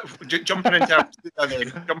 What about jumping into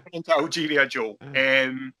Algeria, Joe?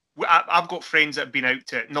 I've got friends that have been out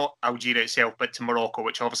to, not Algeria itself, but to Morocco,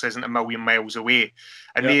 which obviously isn't a million miles away.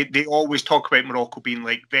 And they always talk about Morocco being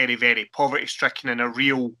like very, very poverty-stricken and a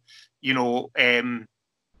real,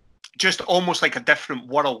 just almost like a different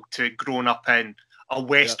world to growing up in a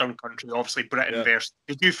Western country, obviously Britain versus.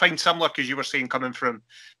 Did you find similar, because you were saying coming from,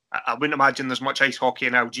 I wouldn't imagine there's much ice hockey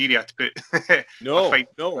in Algeria to put no.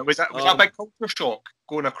 Was that a big culture shock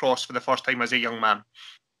going across for the first time as a young man?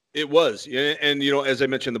 It was. And as I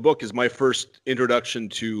mentioned in the book, is my first introduction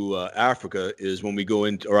to Africa is when I go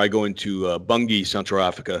into Bangui, Central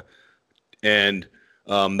Africa. And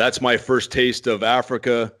that's my first taste of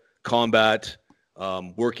Africa, combat,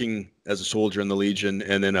 working as a soldier in the Legion,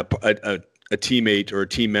 and then a teammate or a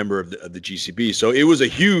team member of the GCB. So it was a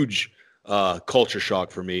huge culture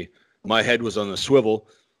shock for me. My head was on a swivel.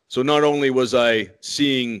 So not only was I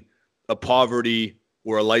seeing a poverty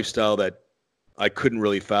or a lifestyle that I couldn't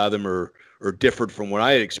really fathom or differed from what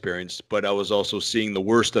I had experienced, but I was also seeing the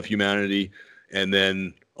worst of humanity, and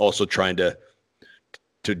then also trying to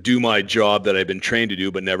do my job that I've been trained to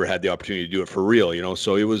do, but never had the opportunity to do it for real.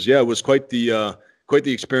 So it was quite the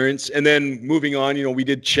experience. And then moving on, we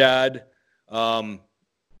did Chad,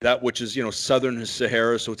 which is, Southern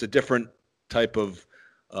Sahara. So it's a different type of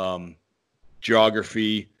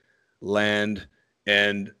geography, land,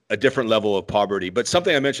 and a different level of poverty. But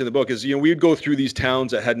something I mentioned in the book is, we would go through these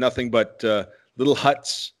towns that had nothing but little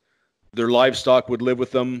huts. Their livestock would live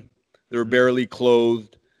with them. They were barely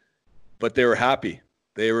clothed, but they were happy.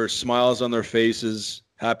 They were smiles on their faces,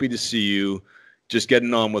 happy to see you, just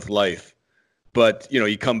getting on with life. But,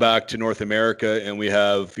 you come back to North America and we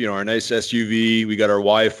have, our nice SUV, we got our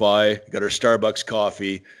Wi-Fi, we got our Starbucks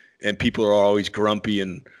coffee, and people are always grumpy,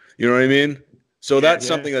 and you know what I mean? So that's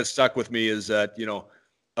something that stuck with me, is that,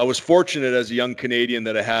 I was fortunate as a young Canadian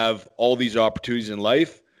that I have all these opportunities in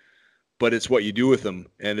life, but it's what you do with them.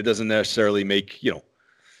 And it doesn't necessarily make,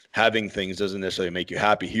 having things doesn't necessarily make you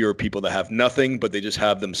happy. Here are people that have nothing, but they just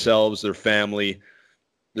have themselves, their family,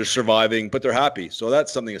 they're surviving, but they're happy. So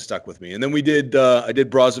that's something that stuck with me. And then I did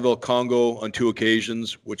Brazzaville, Congo on 2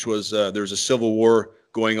 occasions, which was, there's a civil war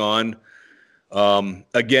going on.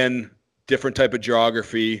 Again, different type of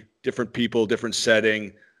geography, different people, different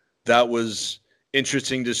setting. That was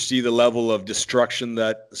interesting to see the level of destruction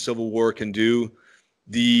that the Civil War can do,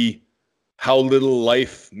 how little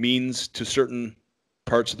life means to certain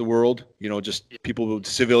parts of the world. Just people,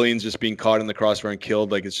 civilians, just being caught in the crossfire and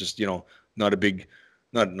killed. Like, it's just not a big,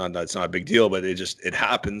 it's not a big deal, but it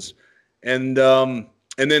happens. And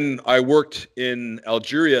then I worked in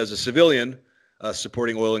Algeria as a civilian,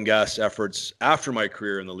 supporting oil and gas efforts after my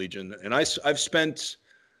career in the Legion, and I've spent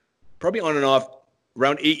probably on and off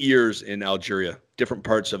around 8 years in Algeria, different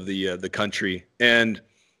parts of the country. And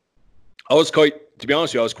I was to be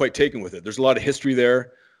honest with you, I was quite taken with it. There's a lot of history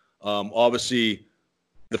there. Obviously,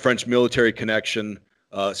 the French military connection,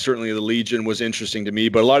 certainly the Legion was interesting to me,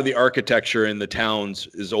 but a lot of the architecture in the towns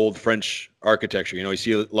is old French architecture. You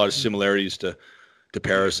see a lot of similarities to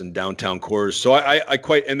Paris and downtown cores. So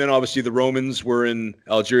and then obviously the Romans were in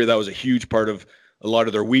Algeria. That was a huge part of a lot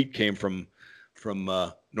of their wheat came from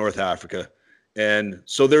North Africa. And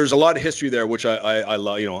so there's a lot of history there, which I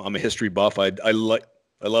love. I'm a history buff. I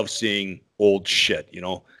love seeing old shit.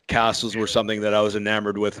 Castles were something that I was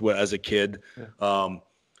enamored with as a kid.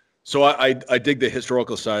 So I dig the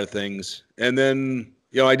historical side of things. And then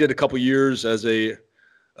I did a couple years as a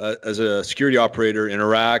security operator in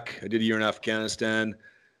Iraq. I did a year in Afghanistan.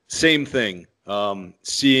 Same thing.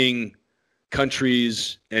 Seeing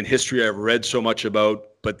countries and history I've read so much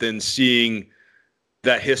about, but then seeing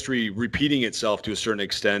that history repeating itself to a certain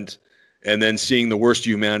extent, and then seeing the worst of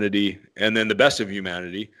humanity and then the best of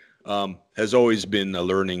humanity, has always been a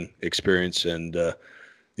learning experience. And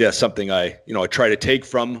something I try to take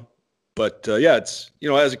from. But it's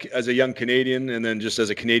as a young Canadian, and then just as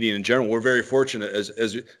a Canadian in general, we're very fortunate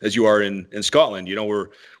as you are in Scotland.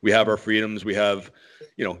 We have our freedoms. We have,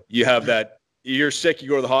 you have that. You're sick, you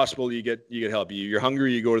go to the hospital, you get help. You're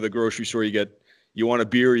hungry, you go to the grocery store, you want a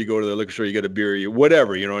beer, you go to the liquor store, you get a beer,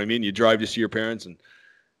 whatever. You know what I mean? You drive to see your parents, and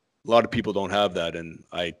a lot of people don't have that. And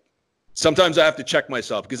sometimes I have to check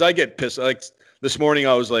myself because I get pissed. Like this morning,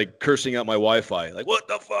 I was like cursing out my Wi-Fi, like what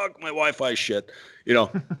the fuck, my Wi-Fi shit.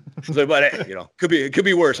 So, but hey, it could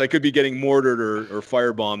be worse. I could be getting mortared or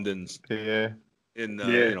firebombed in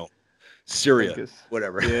Syria,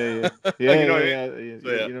 whatever. Yeah.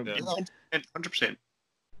 100%.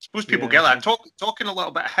 Suppose people get that. Talking a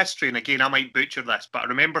little bit of history, and again, I might butcher this, but I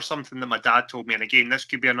remember something that my dad told me, and again, this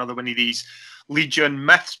could be another one of these Legion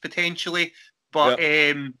myths potentially. But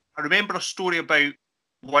I remember a story about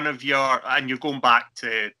one of and you're going back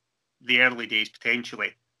to the early days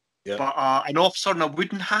potentially. Yeah. But an officer in a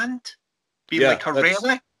wooden hand, like a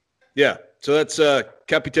relic. Yeah. So that's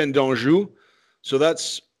Capitaine d'Anjou. So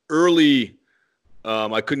that's early.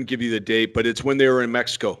 I couldn't give you the date, but it's when they were in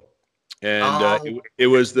Mexico. And it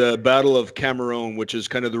was the Battle of Cameroon, which is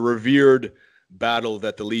kind of the revered battle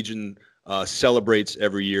that the Legion celebrates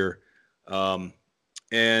every year.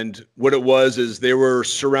 And what it was is they were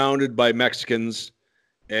surrounded by Mexicans,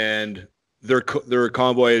 and their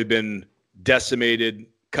convoy had been decimated,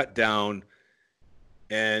 cut down,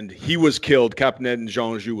 and he was killed. Capitaine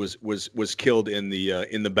d'Anjou was killed in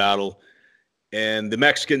the battle, and the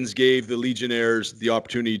Mexicans gave the Legionnaires the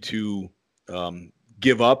opportunity to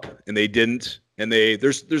give up, and they didn't. And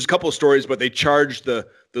there's a couple of stories, but they charged the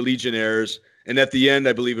Legionnaires, and at the end,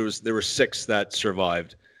 I believe there were 6 that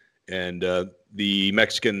survived, and the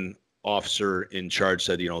Mexican officer in charge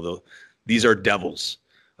said, these are devils.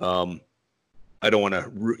 I don't want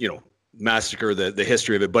to massacre the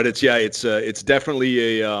history of it, but it's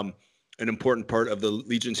definitely an important part of the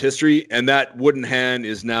Legion's history, and that wooden hand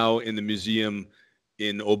is now in the museum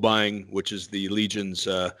in Aubin, which is the Legion's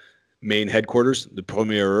main headquarters, the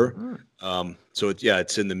Premiereur. So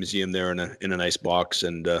it's in the museum there in a nice box,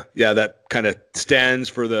 and that kind of stands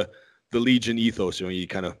for the Legion ethos. You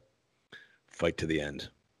kind of fight to the end,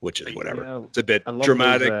 which is whatever. Yeah, it's a bit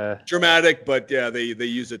dramatic, but they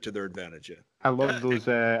use it to their advantage. Yeah. I love those.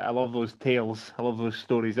 I love those tales. I love those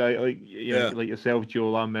stories. I like yourself,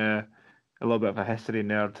 Joel. I'm a little bit of a history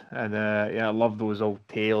nerd, and I love those old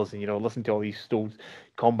tales, and listen to all these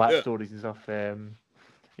combat stories and stuff. I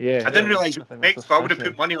didn't realise it was Mexico. I would have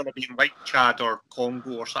put money on it being like Chad or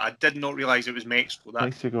Congo or something. I did not realise it was Mexico.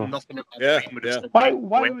 Mexico. Nothing about time would have Why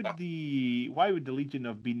would the Legion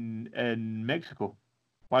have been in Mexico?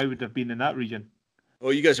 Why would it have been in that region? Oh,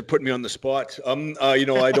 you guys are putting me on the spot.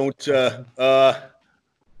 I don't.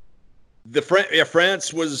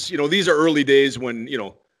 France was. These are early days when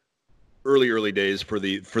early days for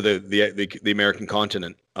the American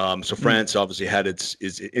continent. So France obviously had its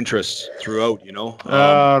interests throughout.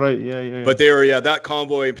 Right, yeah. But they were that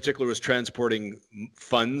convoy in particular was transporting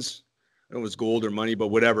funds. It was gold or money, but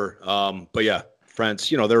whatever. But France.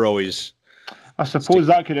 They're always. I suppose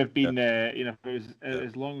that could have been, if it was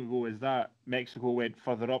as long ago as that, Mexico went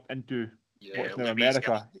further up into what's now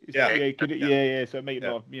America. So it might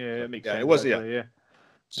not. Yeah, it makes sense. It was.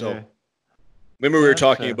 So. Remember we were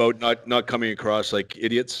talking about not coming across like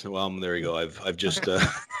idiots. Well, there you go. I've just.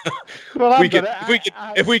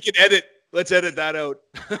 If we can edit, let's edit that out.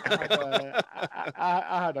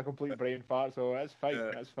 I had a complete brain fart, so that's fine.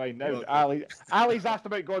 That's fine. Now, Ali's asked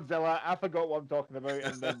about Godzilla. I forgot what I'm talking about,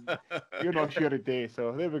 and then you're not sure today.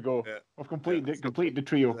 So there we go. Yeah. We've completed the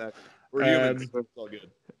trio. Exactly. We're human. It's all good.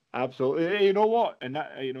 Absolutely. You know what? And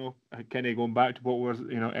that kind of going back to what was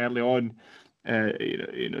early on.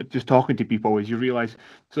 Just talking to people as you realise.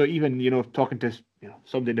 So even talking to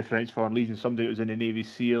somebody in the French Foreign Legion, somebody who was in the Navy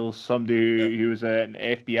SEALs, somebody who was in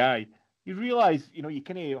the FBI, you realise you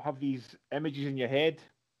kind of have these images in your head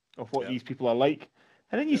of what these people are like,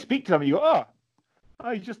 and then you speak to them and you go,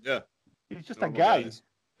 he's just a guy.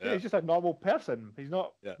 He's just a normal person. He's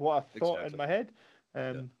not what I thought in my head.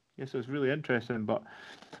 So it's really interesting. But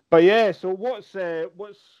so what's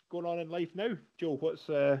going on in life now, Joe? What's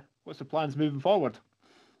the plans moving forward?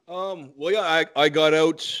 I got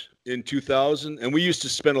out in 2000, and we used to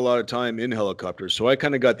spend a lot of time in helicopters, so I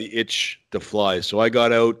kind of got the itch to fly. So I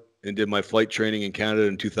got out and did my flight training in Canada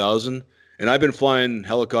in 2000, and I've been flying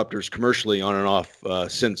helicopters commercially on and off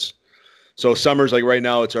since. So summers, like right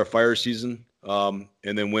now, it's our fire season, and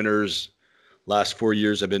then winters, last 4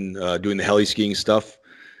 years, I've been doing the heli skiing stuff,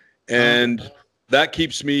 and that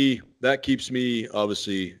keeps me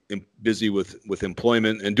obviously busy with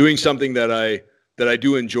employment and doing something that that I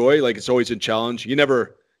do enjoy. Like, it's always a challenge. You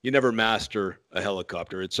never master a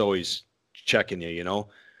helicopter. It's always checking you, you know.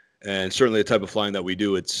 And certainly the type of flying that we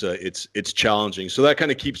do, it's challenging. So that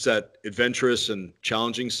kind of keeps that adventurous and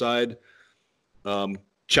challenging side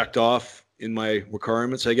checked off in my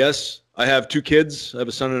requirements, I guess. I have 2 kids. I have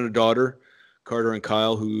a son and a daughter, Carter and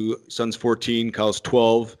Kyle, son's 14, Kyle's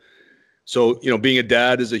 12. So, you know, being a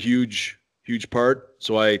dad is a huge part.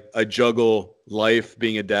 So I juggle life,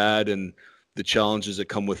 being a dad, and the challenges that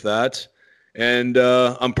come with that. And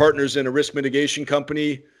I'm partners in a risk mitigation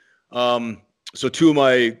company. So 2 of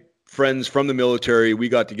my friends from the military, we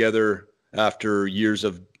got together after years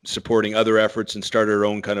of supporting other efforts and started our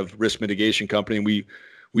own kind of risk mitigation company. And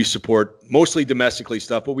we support mostly domestically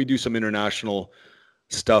stuff, but we do some international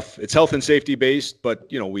stuff. It's health and safety based, but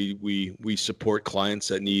you know, we support clients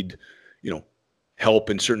that need, you know, help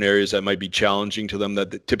in certain areas that might be challenging to them,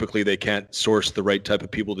 that typically they can't source the right type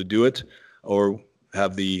of people to do it or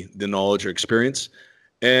have the knowledge or experience.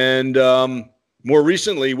 And more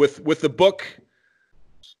recently with the book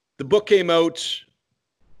came out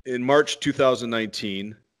in March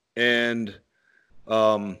 2019, and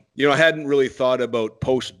you know, I hadn't really thought about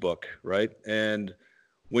post-book, right? And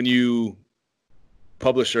when you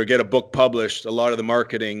publish or get a book published, a lot of the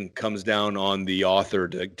marketing comes down on the author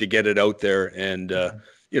to get it out there and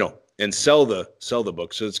you know, and sell the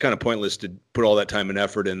book. So it's kind of pointless to put all that time and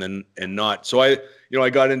effort and not. So I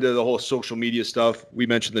got into the whole social media stuff. We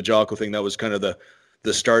mentioned the Jocko thing. That was kind of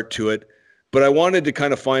the start to it. But I wanted to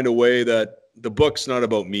kind of find a way that the book's not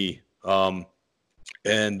about me.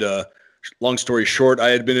 And long story short, I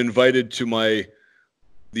had been invited to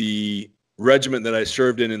the regiment that I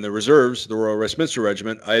served in the reserves, the Royal Westminster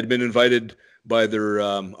Regiment. I had been invited by their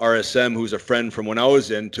RSM, who's a friend from when I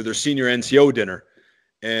was in, to their senior NCO dinner.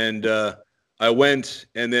 And I went,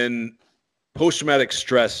 and then post-traumatic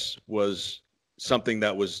stress was something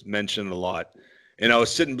that was mentioned a lot. And I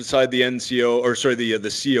was sitting beside the NCO, or sorry, the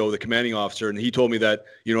CO, the commanding officer, and he told me that,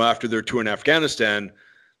 you know, after their tour in Afghanistan,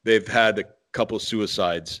 they've had a couple of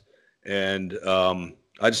suicides. And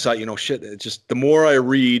I just thought, you know, shit, it's just the more I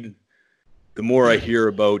read, the more I hear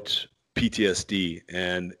about PTSD.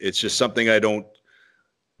 And it's just something I don't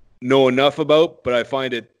know enough about, but I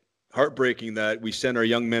find it heartbreaking that we send our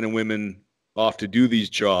young men and women off to do these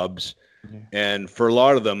jobs. And for a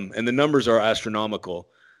lot of them, and the numbers are astronomical,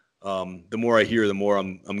 the more I hear, the more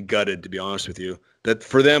I'm gutted, to be honest with you, that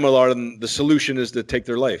for them, a lot of them, the solution is to take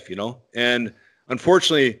their life, you know? And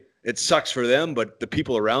unfortunately, it sucks for them, but the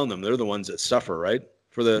people around them, they're the ones that suffer, right?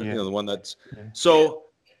 For the, you know, the one that's, so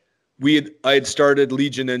I had started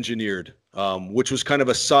Legion Engineered, which was kind of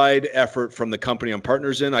a side effort from the company I'm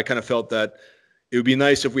partners in. I kind of felt that it would be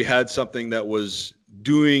nice if we had something that was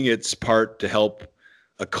doing its part to help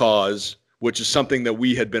a cause, which is something that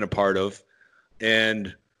we had been a part of,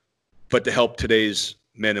 but to help today's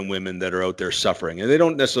men and women that are out there suffering. And they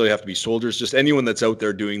don't necessarily have to be soldiers, just anyone that's out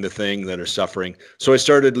there doing the thing that are suffering. So I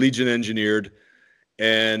started Legion Engineered,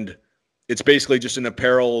 and it's basically just an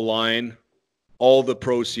apparel line. All the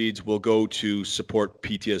proceeds will go to support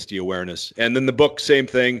PTSD awareness. And then the book, same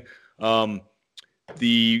thing.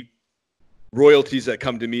 The royalties that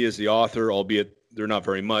come to me as the author, albeit they're not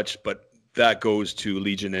very much, but that goes to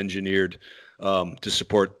Legion Engineered to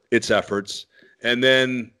support its efforts. And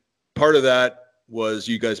then part of that was,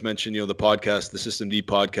 you guys mentioned, you know, the podcast, the System D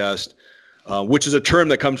podcast, which is a term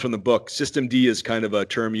that comes from the book. System D is kind of a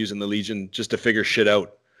term used in the Legion just to figure shit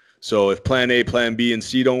out. So if plan A, plan B, and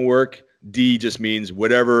C don't work, D just means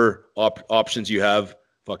whatever options you have,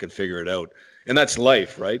 fucking figure it out. And that's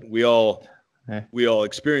life, right? We all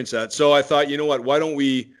experience that. So I thought, you know what, why don't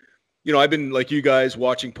we, you know, I've been like you guys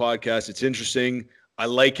watching podcasts. It's interesting. I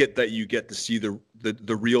like it that you get to see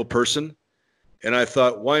the real person. And I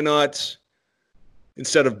thought, why not,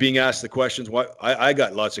 instead of being asked the questions, I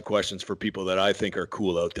got lots of questions for people that I think are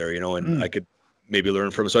cool out there, you know, and I could maybe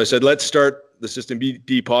learn from. So I said, let's start the System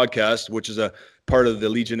D podcast, which is a part of the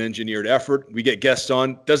Legion Engineered effort. We get guests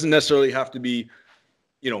on. Doesn't necessarily have to be,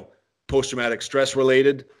 you know, post-traumatic stress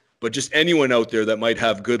related, but just anyone out there that might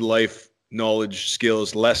have good life knowledge,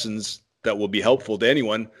 skills, lessons that will be helpful to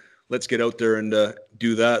anyone. Let's get out there and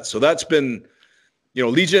do that. So that's been, you know,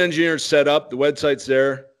 Legion Engineered set up. The website's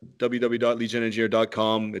there,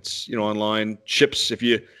 www.legionengineered.com. It's, you know, online. Ships. If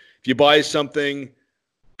you buy something,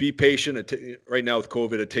 be patient. Right now with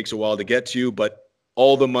COVID, it takes a while to get to you, but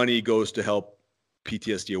all the money goes to help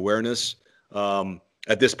PTSD awareness.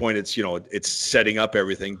 At this point, it's, you know, it's setting up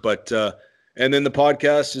everything. But and then the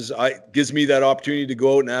podcast gives me that opportunity to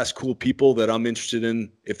go out and ask cool people that I'm interested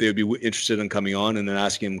in, if they would be interested in coming on, and then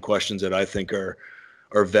asking them questions that I think are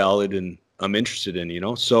valid and I'm interested in, you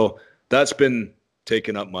know. So that's been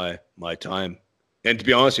taken up my time. And to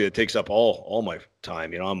be honest with you, it takes up all my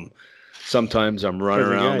time. You know, sometimes I'm running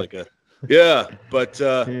around like but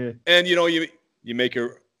and you know, you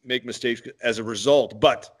make mistakes as a result,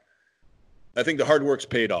 but I think the hard work's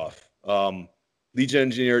paid off. Legion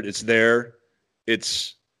Engineered, it's there.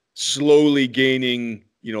 It's slowly gaining,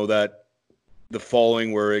 you know, the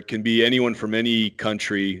following where it can be anyone from any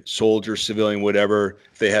country, soldier, civilian, whatever,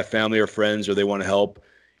 if they have family or friends or they want to help.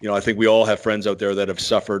 You know, I think we all have friends out there that have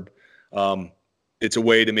suffered. It's a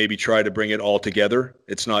way to maybe try to bring it all together.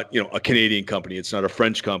 It's not, you know, a Canadian company. It's not a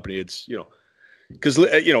French company. It's, you know, because,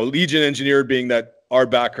 you know, Legion Engineered being that our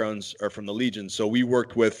backgrounds are from the Legion. So we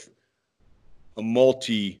worked with a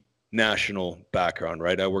multinational background,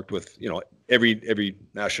 right? I worked with, you know, every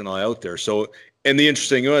national out there. So, and the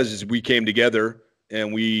interesting is we came together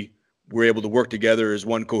and we were able to work together as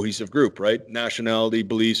one cohesive group, right? Nationality,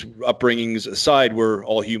 beliefs, upbringings aside, we're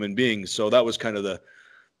all human beings. So that was kind of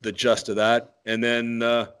the gist of that. And then,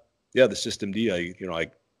 the System D,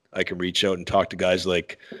 I can reach out and talk to guys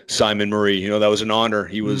like Simon Murray. You know, that was an honor.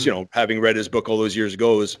 He was, you know, having read his book all those years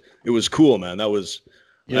ago, it was cool, man. That was,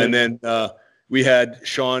 and then we had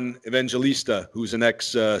Sean Evangelista, who's an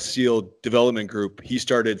ex-SEAL development group. He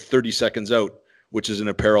started 30 Seconds Out, which is an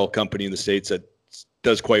apparel company in the States that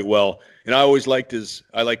does quite well. And I always liked his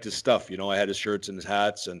stuff. You know, I had his shirts and his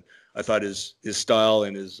hats, and I thought his style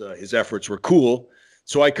and his efforts were cool.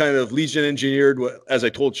 So I kind of Legion Engineered, as I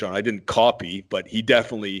told Sean, I didn't copy, but he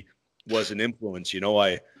definitely was an influence. You know,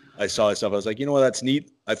 I saw his stuff. I was like, you know what, that's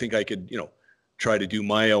neat. I think I could, you know, try to do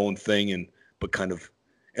my own thing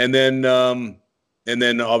and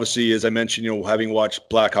then obviously, as I mentioned, you know, having watched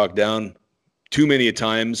Black Hawk Down too many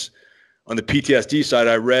times, on the PTSD side,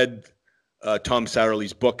 I read Tom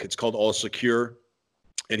Satterley's book. It's called All Secure.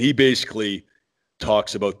 And he basically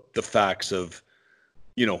talks about the facts of,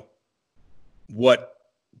 you know, what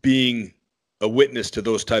being a witness to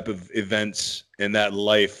those type of events and that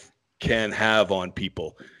life can have on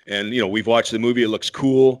people. And, you know, we've watched the movie. It looks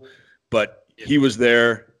cool, but he was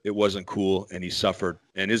there. It wasn't cool, and he suffered.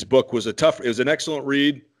 And his book was it was an excellent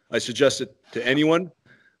read. I suggest it to anyone,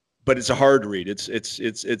 but it's a hard read. It's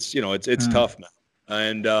you know, it's tough, man.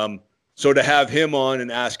 And so to have him on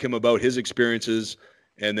and ask him about his experiences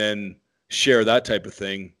and then share that type of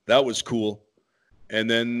thing, that was cool. And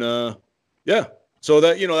then so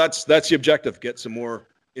that, you know, that's the objective. Get some more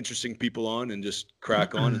interesting people on and just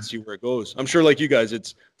crack on and see where it goes. I'm sure, like you guys,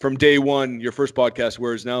 it's from day one, your first podcast,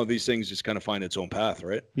 whereas now these things just kind of find its own path,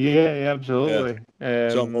 right? Yeah, absolutely.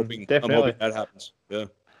 So I'm hoping that happens.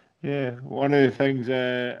 Yeah, one of the things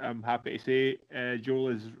I'm happy to say, Joel,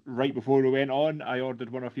 is right before we went on, I ordered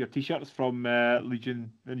one of your T-shirts from Legion.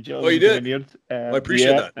 Oh, you did? I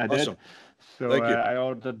appreciate that. I awesome. did. So I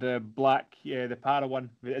ordered the black, the para one.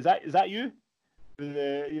 Is that you?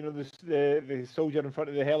 The soldier in front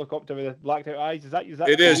of the helicopter with the blacked out eyes. Is that?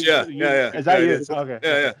 It is. Yeah. Is that you?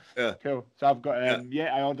 Okay. Yeah. Cool. So I've got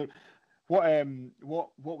I ordered. What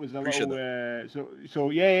was the Appreciate little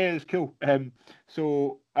it's cool.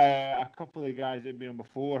 So a couple of the guys that had been on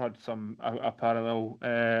before had some a parallel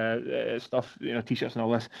stuff, you know, T-shirts and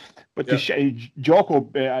all this. But Jocko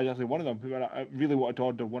is actually one of them who I really wanted to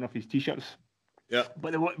order one of his T-shirts. Yeah.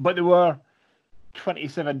 But they were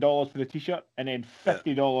 $27 for the T-shirt and then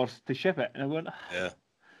 $50 to ship it, and I went,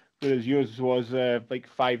 whereas yours was like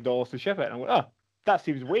 $5 to ship it, and I went, that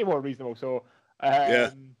seems way more reasonable. So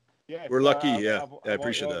we're lucky. I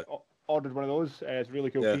appreciate that. Ordered one of those. It's a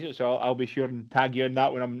really cool T-shirt, so I'll be sure and tag you in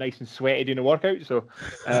that when I'm nice and sweaty doing a workout. So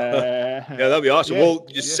that'd be awesome. Well,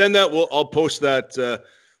 just send that. I'll post that.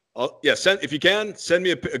 If you can send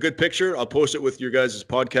me a good picture. I'll post it with your guys'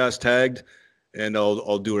 podcast tagged. And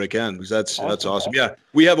I'll do what I can, because that's awesome. Yeah,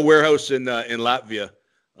 we have a warehouse in Latvia,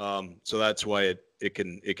 so that's why it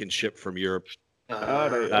can ship from Europe.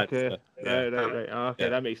 Right. Okay.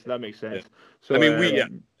 That makes sense. So I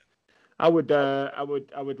mean, I would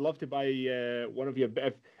love to buy one of your.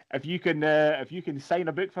 If you can sign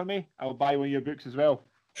a book for me, I'll buy one of your books as well.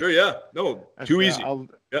 Sure. Yeah. No. Too easy. I'll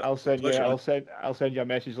send you. I'll send you a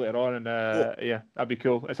message later on, and that'd be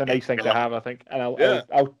cool. It's a nice thing to have, I think, and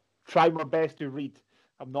I'll try my best to read.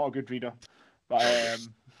 I'm not a good reader, but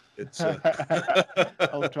it's.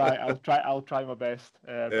 I'll try my best.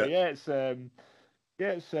 But it's you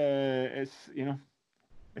know,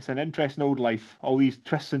 it's an interesting old life. All these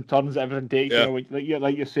twists and turns that everything takes. Yeah. You know,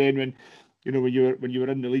 like you're saying, when you were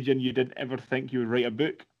in the Legion, you didn't ever think you would write a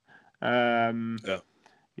book.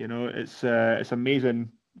 You know, it's amazing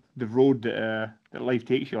the road that life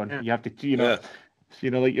takes you on. You have to, you know,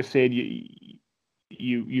 like you're saying,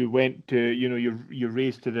 you went to, you know, you're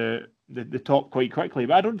raised to the top quite quickly.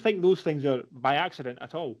 But I don't think those things are by accident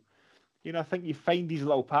at all. You know, I think you find these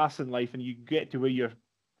little paths in life, and you get to where you're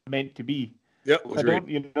meant to be. Yeah, I don't,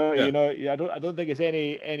 you know, I don't think it's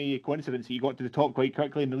any coincidence that you got to the top quite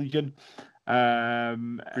quickly in the Legion.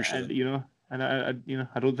 Appreciate it. You know, and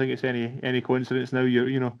I don't think it's any coincidence now.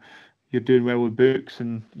 You're doing well with books,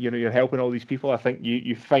 and you're helping all these people. I think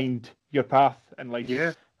you find your path in life.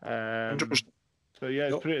 Yeah. 100%. So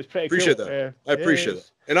yeah, it's pretty appreciate cool. that. I appreciate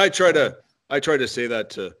it, and I try to say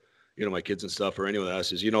that to my kids and stuff, or anyone that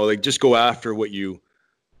asks, like, just go after what you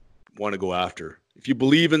want to go after. If you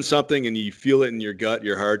believe in something and you feel it in your gut,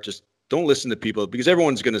 your heart, just don't listen to people, because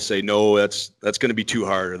everyone's going to say, no, that's going to be too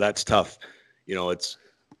hard, or that's tough.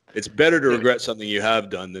 It's better to regret something you have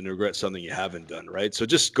done than to regret something you haven't done, right? So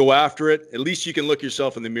just go after it. At least you can look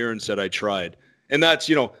yourself in the mirror and said, I tried. And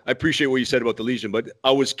that's, I appreciate what you said about the Legion, but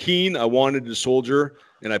I was keen. I wanted to soldier,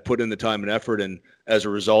 and I put in the time and effort. And as a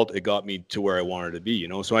result, it got me to where I wanted to be,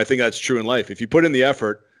 So I think that's true in life. If you put in the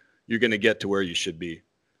effort, you're going to get to where you should be.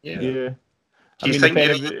 Yeah. Do you think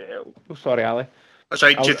sorry, Ali.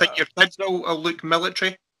 Sorry, do you think your kids will look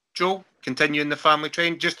military, Joe? Continue in the family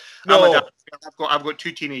train? No. I've got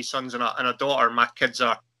two teenage sons and a daughter. My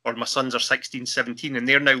sons are 16, 17, and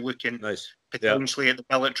they're now looking potentially at the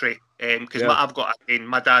military. Because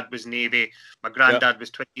my dad was Navy. My granddad was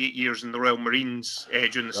 28 years in the Royal Marines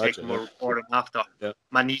during the Second World War and after. Yeah.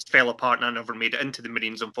 My knees fell apart and I never made it into the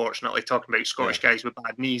Marines, unfortunately, talking about Scottish guys with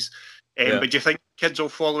bad knees. But do you think kids will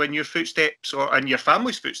follow in your footsteps or in your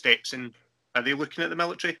family's footsteps, and are they looking at the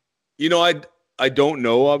military? I don't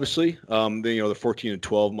know, obviously. The 14 and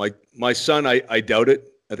 12. My son, I doubt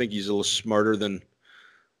it. I think he's a little smarter than.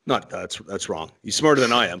 Not that's wrong. He's smarter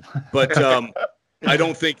than I am, but I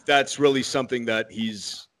don't think that's really something that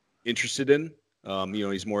he's interested in.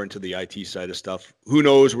 He's more into the IT side of stuff. Who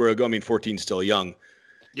knows where? 14 is still young.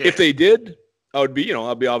 Yeah. If they did, I would be.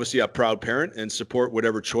 I'll be obviously a proud parent and support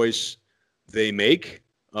whatever choice they make.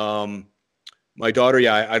 My daughter,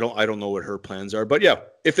 I don't know what her plans are, but yeah,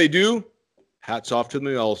 if they do, hats off to them.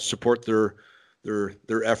 I'll support their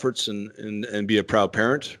efforts and be a proud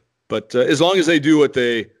parent. But as long as they do what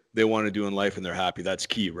they want to do in life and they're happy, that's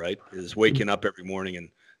key, right? Is waking up every morning and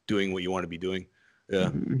doing what you want to be doing. Yeah.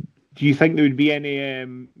 Do you think there would be any,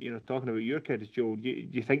 talking about your kids, Joe, do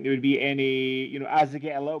you think there would be any, as they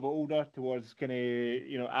get a little bit older towards kind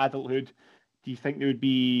of, adulthood, do you think there would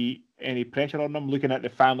be any pressure on them looking at the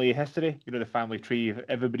family history, the family tree of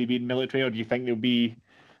everybody being military, or do you think there'll be...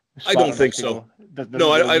 I don't think so.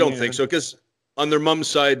 No, I don't think so, because on their mom's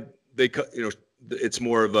side, they, it's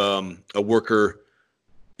more of a worker.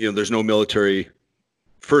 There's no military.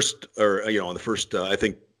 First, or on the first, I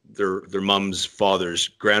think their mom's father's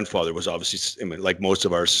grandfather was obviously, like most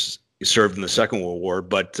of ours, served in the Second World War,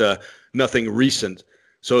 but nothing recent.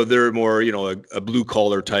 So they're more, a blue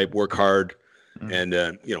collar type, work hard, and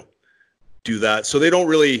do that. So they don't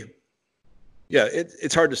really. Yeah,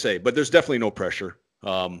 it's hard to say, but there's definitely no pressure.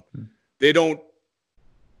 They don't.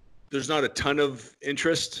 There's not a ton of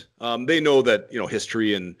interest. They know that,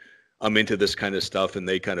 history and I'm into this kind of stuff, and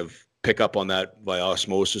they kind of pick up on that by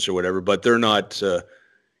osmosis or whatever, but they're not,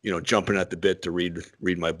 jumping at the bit to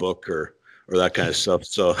read my book or that kind of stuff.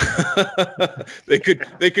 So they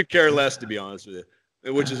could care less, to be honest with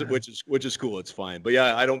you, which is cool. It's fine. But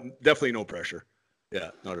yeah, definitely no pressure.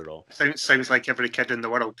 Yeah, not at all. Sounds like every kid in the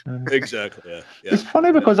world. Exactly. Yeah. It's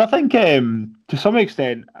funny because I think to some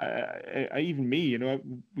extent, even me,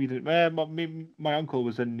 my uncle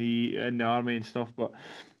was in the army and stuff, but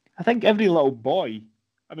I think every little boy.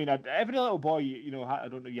 Every little boy, I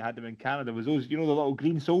don't know if you had them in Canada, was those, the little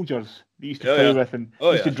green soldiers they used to play with and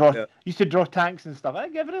used to draw tanks and stuff. I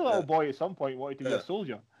think every little boy at some point wanted to be a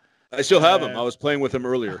soldier. I still have them. I was playing with them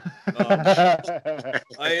earlier.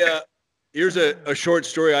 Here's a short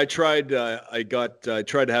story. I tried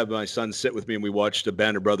to have my son sit with me, and we watched a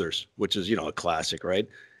Band of Brothers, which is, a classic, right?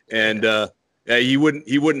 And he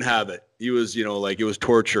wouldn't have it. He was, like it was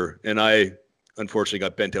torture. And I unfortunately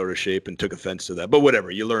got bent out of shape and took offense to that. But whatever,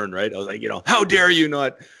 you learn, right? I was like, how dare you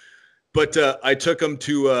not? But I took him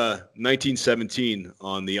to 1917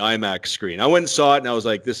 on the IMAX screen. I went and saw it, and I was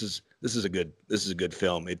like, this is a good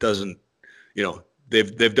film. It doesn't,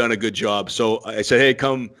 they've done a good job. So I said, hey,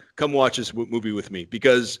 come watch this movie with me,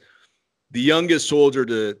 because the youngest soldier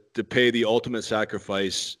to pay the ultimate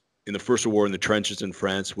sacrifice in the First World War in the trenches in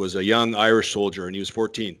France was a young Irish soldier, and he was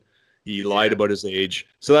 14. He lied about his age.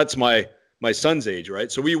 So that's my son's age,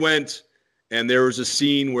 right? So we went, and there was a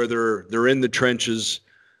scene where they're in the trenches.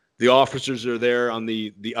 The officers are there on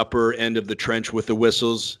the upper end of the trench with the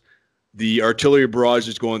whistles. The artillery barrage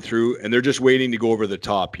is going through, and they're just waiting to go over the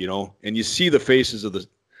top, And you see the faces of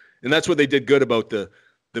And that's what they did good about the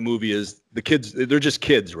movie is the kids, they're just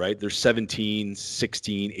kids, right? They're 17,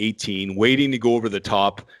 16, 18, waiting to go over the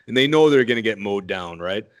top, and they know they're going to get mowed down,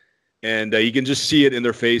 right? And you can just see it in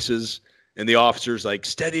their faces, and the officer's like,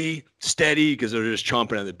 steady, because they're just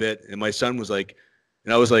chomping at the bit. And my son was like,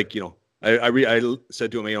 and I was like, I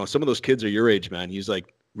said to him, some of those kids are your age, man. He's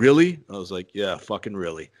like, really? I was like, yeah, fucking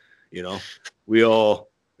really. We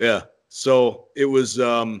all, yeah. So it was,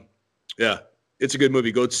 it's a good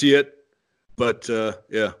movie. Go see it. But I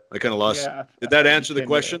kind of lost. Yeah, did that answer the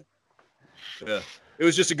question? Yeah, it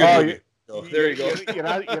was just a good movie. So, there you go. You're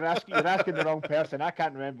asking the wrong person. I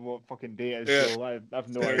can't remember what fucking day it is, so I have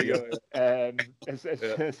no idea. I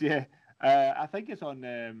think it's on.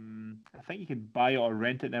 I think you can buy it or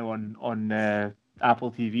rent it now on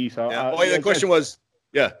Apple TV. So the question was,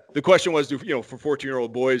 for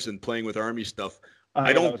 14-year-old boys and playing with army stuff.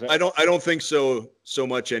 I don't think so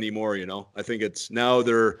much anymore. I think it's now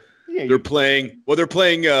they're playing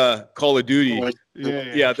Call of Duty.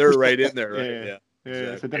 They're right in there, right?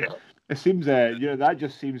 Exactly. So it seems that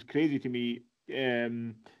just seems crazy to me. I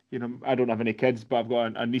don't have any kids, but I've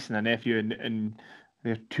got a niece and a nephew, and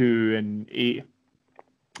they're 2 and 8,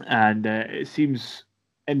 and it seems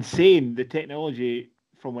insane the technology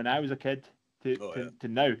from when I was a kid to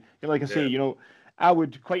now. Like I say, I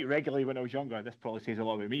would quite regularly when I was younger. This probably says a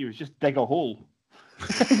lot about me. It was just dig a hole.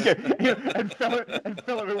 and fill it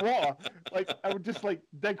with water. Like I would just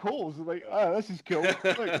dig holes. Like, this is cool.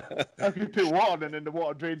 Like, I could put water in and the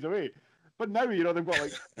water drains away. But now they've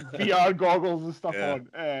got VR goggles and stuff on.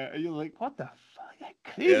 And you're like, what the fuck?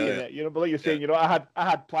 Crazy, isn't it? But like you're saying, I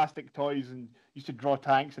had plastic toys and used to draw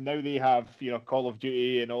tanks, and now they have Call of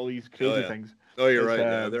Duty and all these crazy things. Oh, you're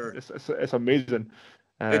right. It's amazing.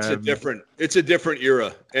 It's a different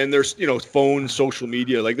era, and there's phones, social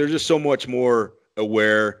media. Like there's just so much more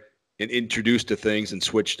aware and introduced to things and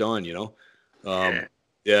switched on.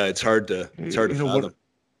 It's hard to fathom.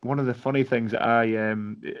 One of the funny things that I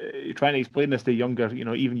trying to explain this to younger,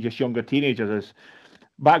 even just younger teenagers is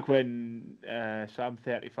back when so I'm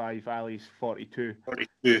 35, Ali's 42. So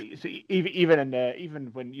even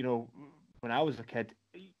when I was a kid,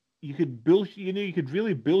 you could bullshit. You could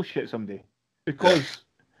really bullshit somebody because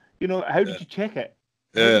how did you check it?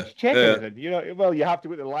 How did you check everything? Well, you have to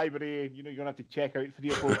go to the library. You're gonna have to check out 3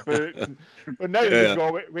 or 4 books. But now you just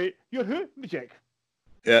go, wait, you're who? Let me check.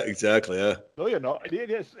 Yeah, exactly. Yeah. No, you're not.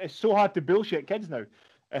 It's so hard to bullshit kids now.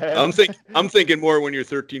 I'm thinking more when you're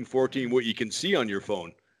 13, 14, what you can see on your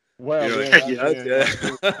phone. Well,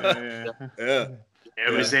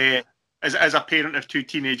 It was as a parent of 2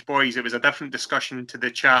 teenage boys, it was a different discussion to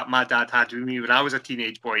the chat my dad had with me when I was a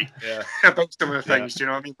teenage boy about some of the things. Do you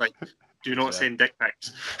know what I mean? Like, do not send dick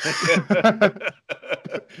pics.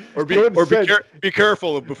 or be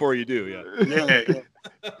careful before you do.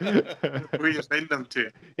 Who you send them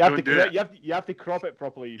to? You have to crop it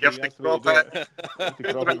properly. You have to crop it.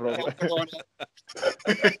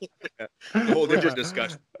 A whole different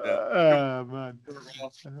discussion. Man.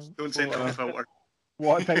 Don't send them a filter.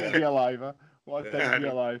 What a time to be alive, huh? What a time to be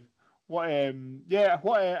alive. How are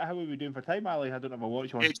we doing for time, Ali? I don't have a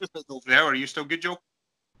watch on. It's just over there. Are you still good, Joe?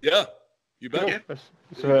 Yeah, you bet. Yeah.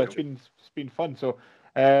 So it's been fun. So,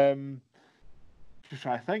 just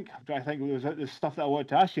trying to think. There's stuff that I wanted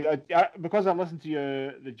to ask you. Because I listened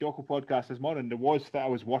to the Jocko podcast this morning, there was that I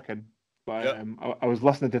was working, but I was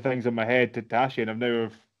listening to things in my head to ask you, and I've now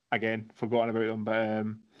again forgotten about them.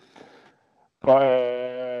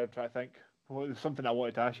 But try to think. Well, there's something I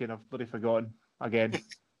wanted to ask you, and I've bloody forgotten again.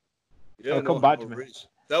 It'll come back to me.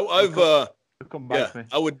 It'll come back to me.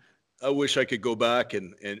 I wish I could go back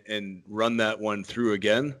and run that one through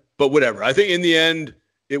again, but whatever. I think in the end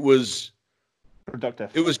it was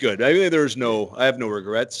productive. It was good. I mean, I have no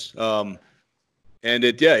regrets. And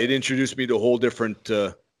it introduced me to a whole different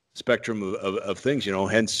spectrum of things.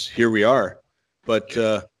 Hence here we are. But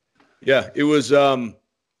it was.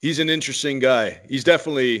 He's an interesting guy. He's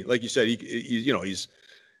definitely, like you said, he's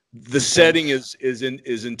the setting is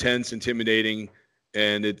intense, intimidating.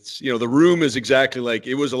 And it's, the room is exactly like,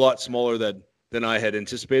 it was a lot smaller than I had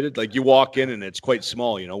anticipated. Like you walk in and it's quite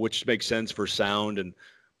small, which makes sense for sound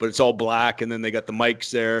but it's all black. And then they got the mics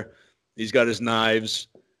there. He's got his knives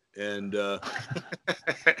and, And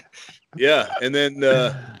then,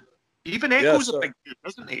 even Echo's a big dude,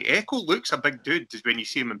 isn't he? Echo looks a big dude when you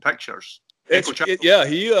see him in pictures. He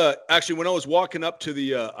actually, when I was walking up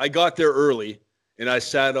to I got there early and I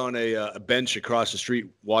sat on a bench across the street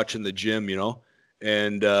watching the gym,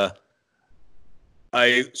 and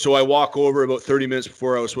I walk over about 30 minutes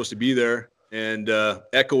before I was supposed to be there, and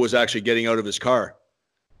Echo was actually getting out of his car.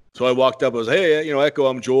 So I walked up. I was, hey, Echo,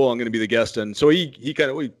 I'm Joel. I'm going to be the guest. And so he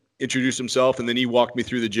kind of introduced himself, and then he walked me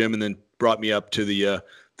through the gym, and then brought me up to the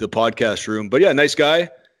podcast room. But yeah, nice guy.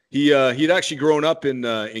 He'd actually grown up in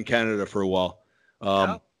Canada for a while.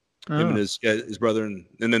 Him and his brother, and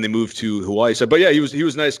then they moved to Hawaii. So, but yeah, he was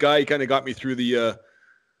a nice guy. He kind of got me through through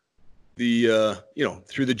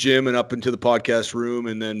the gym and up into the podcast room,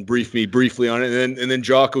 and then briefed me briefly on it. And then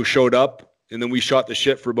Jocko showed up, and then we shot the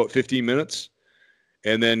shit for about 15 minutes,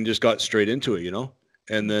 and then just got straight into it,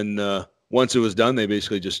 And then once it was done, they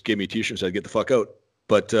basically just gave me a t-shirt and said, "Get the fuck out."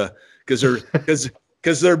 But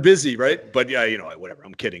because they're busy, right? But yeah, whatever.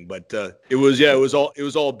 I'm kidding. But it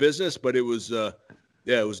was all business, but it was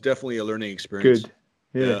it was definitely a learning experience.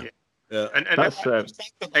 Good. Yeah. Yeah. And that's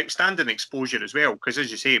outstanding exposure as well, because as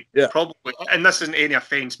you say, Yeah. probably, and this isn't any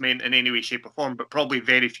offence meant in any way, shape, or form, but probably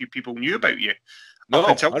very few people knew about you. No, Up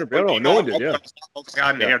until- no one did. Yeah. Obviously, I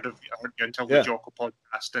hadn't heard of you until Yeah. the Jocko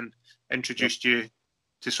podcast and introduced you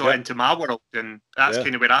to sort of into my world, and that's Yeah.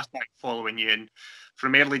 kind of where I started following you. And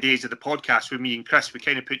from early days of the podcast with me and Chris, we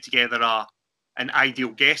kind of put together an ideal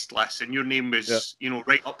guest list, and your name was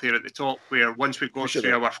right up there at the top, where once we've gone Appreciate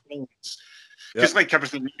through that. our friends, because like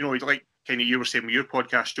everything, like kind of you were saying with your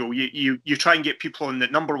podcast, Joe, you try and get people on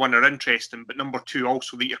that, number one, are interesting, but number two,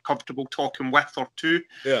 also that you're comfortable talking with or to.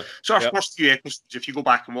 Yeah. So our first few episodes, if you go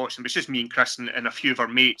back and watch them, it's just me and Chris and a few of our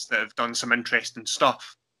mates that have done some interesting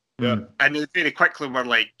stuff. Yeah. And they very quickly were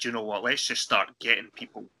like, do you know what, let's just start getting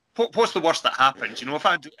people. What's the worst that happens? If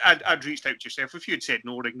I'd reached out to yourself, if you had said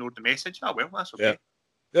no or ignored the message, well, that's okay.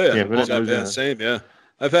 Yeah. Same. Yeah.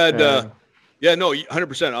 I've had,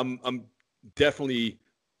 100%. I'm definitely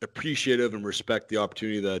appreciative and respect the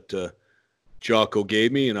opportunity that Jocko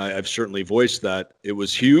gave me, and I've certainly voiced that. It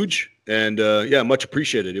was huge, and much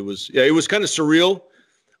appreciated. It was kind of surreal.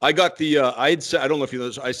 I got the I don't know if you know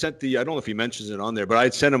this, I don't know if he mentions it on there, but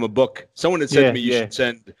I'd sent him a book. Someone had said to me, you should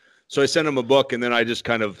send. So I sent him a book, and then I just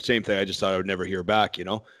kind of same thing. I just thought I would never hear back,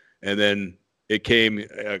 And then it came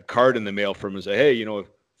a card in the mail from him and said, "Hey, if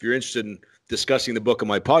you're interested in discussing the book on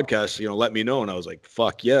my podcast, let me know." And I was like,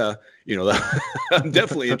 "Fuck yeah, I'm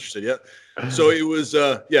definitely interested." Yeah. So it was,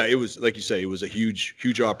 it was like you say, it was a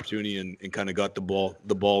huge opportunity, and kind of got the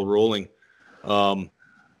ball rolling. And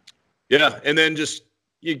then just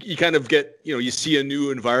you kind of get, you see a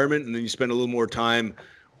new environment, and then you spend a little more time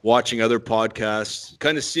watching other podcasts,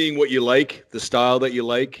 kind of seeing what you like, the style that you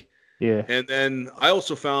like. Yeah. And then I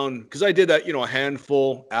also found, because I did that, a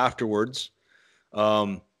handful afterwards,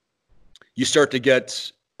 you start to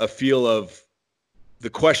get a feel of the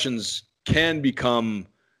questions can become,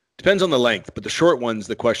 depends on the length, but the short ones,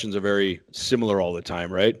 the questions are very similar all the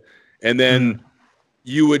time, right? And then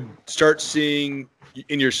you would start seeing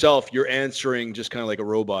in yourself, you're answering just kind of like a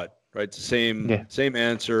robot, right? It's the same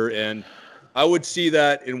answer. And I would see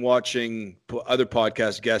that in watching other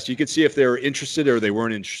podcast guests. You could see if they were interested or they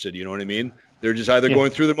weren't interested. You know what I mean? They're just either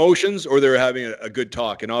going through the motions or they're having a good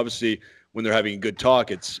talk. And obviously, when they're having a good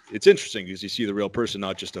talk, it's interesting because you see the real person,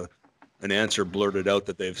 not just an answer blurted out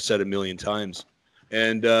that they've said a million times.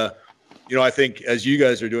 And I think as you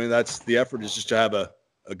guys are doing, that's the effort, is just to have a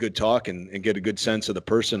good talk and get a good sense of the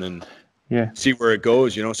person and see where it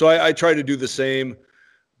goes. So I try to do the same,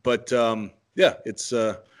 but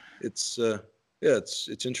it's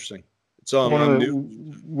interesting. It's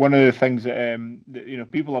one of the things that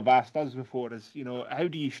people have asked us before is how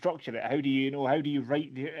do you structure it? How do you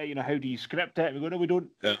write? How do you script it? And we go, no, we don't.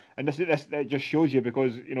 Yeah. And this that just shows you,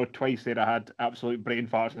 because twice there I had absolute brain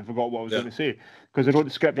farts and forgot what I was going to say, because I don't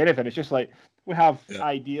script anything. It's just like we have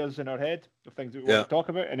ideas in our head of things that we want to talk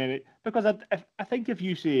about, and then because I think if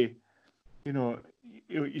you say,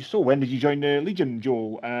 so when did you join the Legion,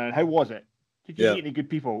 Joel? And how was it? Did you meet any good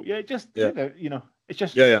people? It's just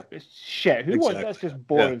it's shit. Who was that's just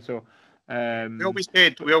boring. So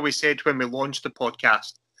we always said when we launched the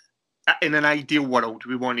podcast, in an ideal world,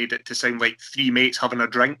 we wanted it to sound like three mates having a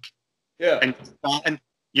drink. Yeah. And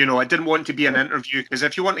I didn't want to be an interview, because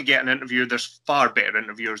if you want to get an interview, there's far better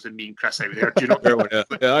interviewers than me and Chris out there. Do you know?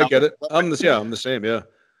 I get it. I'm the same. Yeah.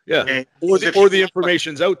 Yeah. Or the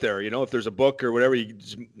information's out there. If there's a book or whatever,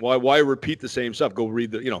 why repeat the same stuff? Go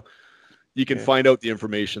read you can find out the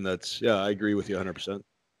information. I agree with you 100%.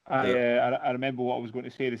 I remember what I was going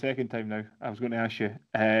to say the second time now. I was going to ask you.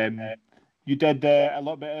 You did a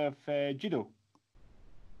little bit of judo.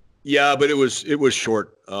 Yeah, but it was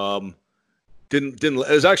short. Didn't. It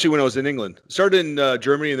was actually when I was in England. Started in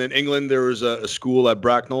Germany, and then England. There was a school at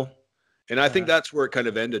Bracknell, and I think that's where it kind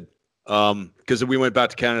of ended. Because we went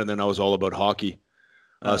back to Canada, and then I was all about hockey.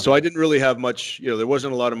 So I didn't really have much. There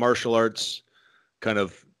wasn't a lot of martial arts kind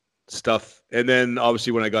of stuff. And then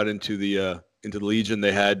obviously when I got into the Legion,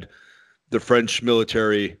 they had the French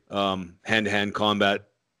military hand-to-hand combat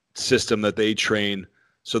system that they train.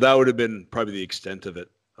 So that would have been probably the extent of it.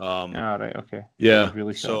 Right. Okay. Yeah.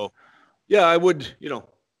 Really so, yeah, I would,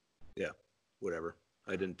 whatever.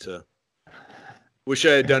 I didn't. Wish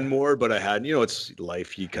I had done more, but I hadn't. It's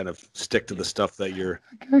life. You kind of stick to the stuff that you're.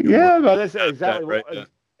 Yeah, but that's exactly right.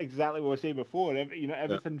 Exactly what I was saying before.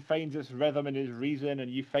 Everything finds its rhythm and its reason,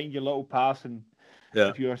 and you find your little pass. And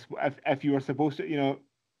if you were supposed to,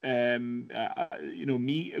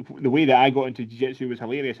 me, the way that I got into jiu-jitsu was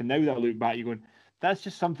hilarious. And now that I look back, you're going, that's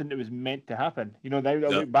just something that was meant to happen. Now that I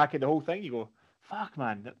look back at the whole thing, you go, fuck,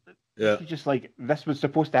 man. This is just like, this was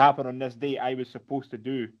supposed to happen on this day. I was supposed to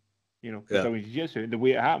do. Brazilian Jiu-Jitsu, the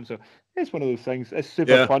way it happened. So it's one of those things. It's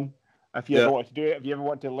super fun. If you ever want to do it, if you ever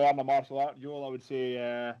want to learn a martial art, Joel, I would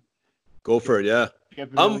say go for it. Yeah.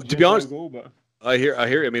 To be honest, I hear.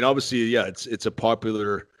 I mean, obviously, it's a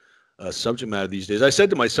popular subject matter these days. I said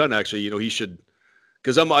to my son, actually, he should,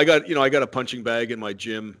 because I got a punching bag in my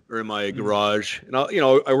gym or in my garage, and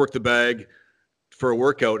I work the bag for a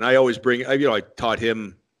workout, and I always bring. I taught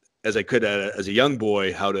him as I could as a young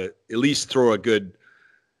boy how to at least throw a good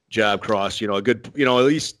jab cross, a good, at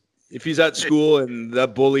least if he's at school and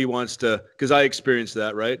that bully wants to, because I experienced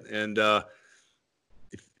that, right? And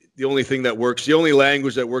if the only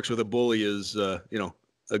language that works with a bully is, a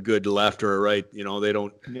good left or a right, they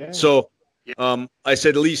don't. Yeah. So I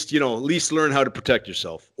said, at least learn how to protect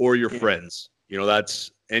yourself or your friends,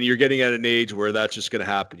 and you're getting at an age where that's just going to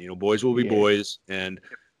happen. Boys will be boys. And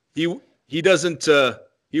he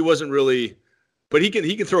wasn't really, but he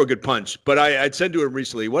can throw a good punch. But I'd said to him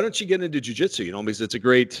recently, why don't you get into jiu-jitsu? Because it's a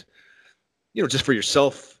great, just for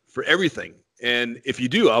yourself, for everything. And if you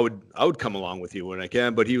do, I would come along with you when I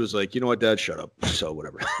can. But he was like, you know what, Dad, shut up. So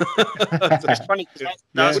whatever. It's funny.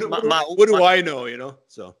 What do I know?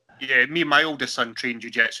 So. Yeah, me and my oldest son trained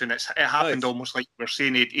jiu-jitsu, and it happened almost like you were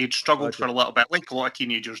saying. He'd struggled for a little bit, like a lot of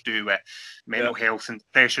teenagers do with mental health and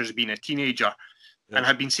pressures of being a teenager. Yeah. And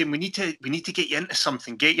had been saying we need to get you into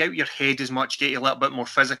something, get you out your head as much, get you a little bit more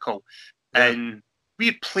physical. Yeah. And we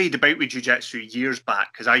had played about with jiu-jitsu years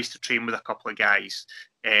back because I used to train with a couple of guys.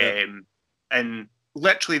 And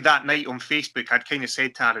literally that night on Facebook, I'd kind of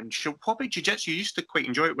said to Aaron, what about jiu-jitsu? You used to quite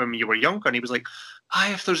enjoy it when you were younger. And he was like,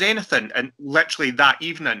 if there's anything. And literally that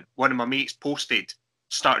evening, one of my mates posted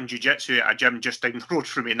starting jiu-jitsu at a gym just down the road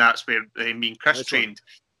from me, and that's where me and Chris trained.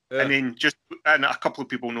 Yeah. And then and a couple of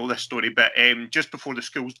people know this story, but just before the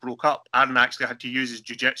schools broke up, Aaron actually had to use his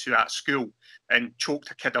jiu-jitsu at school and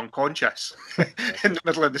choked a kid unconscious in the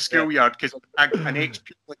middle of the schoolyard because an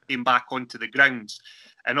ex-pupil came back onto the grounds,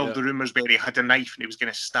 and all the rumours were he had a knife and he was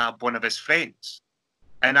going to stab one of his friends.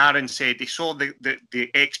 And Aaron said he saw the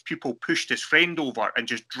ex-pupil pushed his friend over and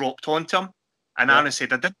just dropped onto him. And Aaron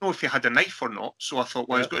said, I didn't know if he had a knife or not, so I thought,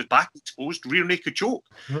 well, he's got his back exposed, rear naked choke.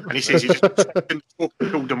 And he says he just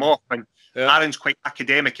pulled him off. And Aaron's quite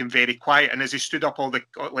academic and very quiet. And as he stood up,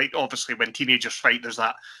 obviously when teenagers fight, there's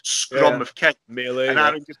that scrum of kids. Melee, and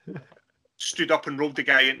Aaron just stood up and rolled the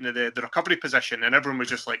guy into the recovery position, and everyone was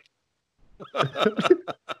just like,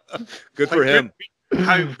 good for him.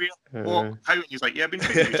 How? And he's like, I've been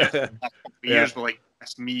training for years, but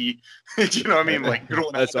that's me. Do you know what I mean? Like,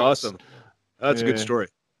 that's awesome. That's a good story.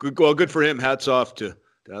 Good for him. Hats off to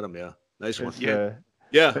Adam. Yeah, nice one.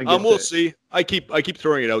 We'll see. I keep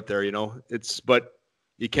throwing it out there. But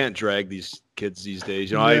you can't drag these kids these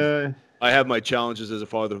days. I have my challenges as a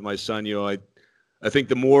father of my son. I think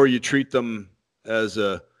the more you treat them as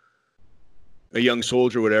a young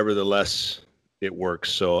soldier, or whatever, the less it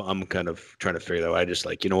works. So I'm kind of trying to figure that out. I just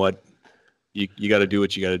you know what, you got to do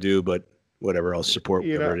what you got to do, but whatever, I'll support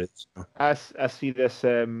whatever it is. I see this.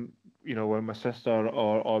 When my sister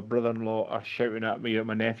or brother-in-law are shouting at me at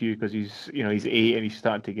my nephew because he's 8 and he's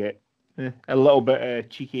starting to get a little bit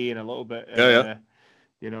cheeky and a little bit,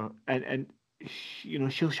 she'll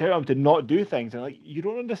shout at him to not do things. And you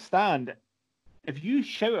don't understand. If you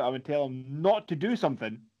shout at him and tell him not to do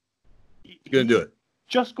something, he's going to do it.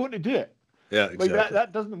 Just going to do it. Yeah, exactly.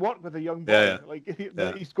 That doesn't work with a young boy.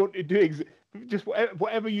 He's going to do just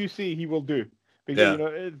whatever you say, he will do.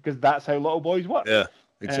 Because that's how little boys work. Yeah.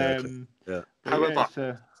 Exactly.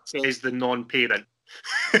 However, says the non-parent.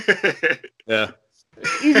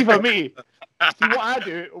 Easy for me. See, what I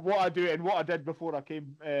do, and what I did before I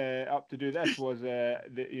came up to do this was,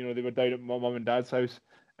 they were down at my mum and dad's house,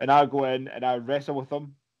 and I go in and I wrestle with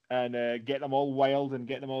them and get them all wild and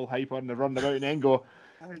get them all hyper and run them out and then go,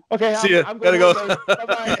 okay, I'm going to go.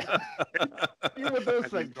 Bye-bye. Deal with those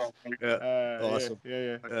things. Awesome.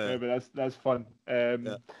 But that's fun.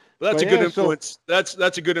 Well, that's a good influence. So,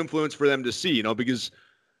 that's a good influence for them to see, because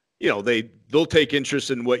they'll take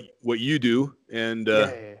interest in what you do, and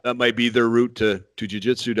Yeah. that might be their route to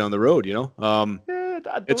jiu-jitsu down the road.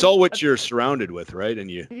 It's all what you're surrounded with, right? And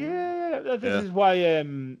you. Yeah, this is why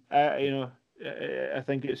I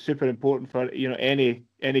think it's super important for any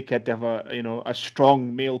kid to have a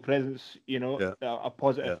strong male presence, a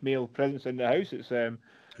positive male presence in the house. It's so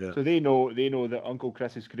they know that Uncle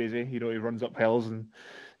Chris is crazy. He runs up hills and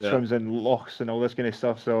swims in lochs and all this kind of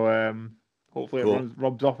stuff. So hopefully it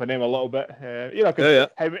rubs off on them a little bit.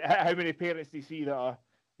 How many parents do you see that are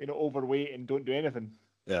overweight and don't do anything?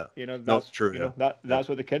 Yeah, that's true. That's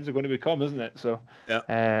what the kids are going to become, isn't it? So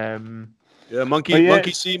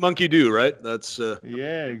monkey see, monkey do, right? That's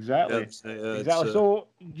exactly. Exactly. So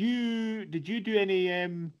did you do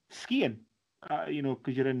any skiing?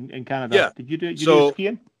 Because you're in Canada. Yeah. Did you do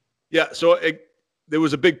skiing? Yeah. So there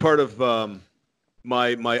was a big part of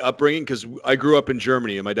my upbringing, because I grew up in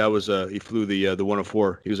Germany, and my dad was he flew the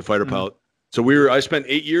 104. He was a fighter pilot. So I spent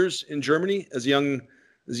 8 years in Germany as a young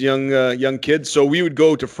kid. So we would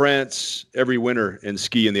go to France every winter and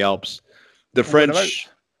ski in the Alps. The French,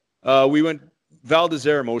 we went Val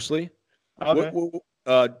d'Isère mostly. Okay.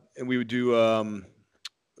 And we would do a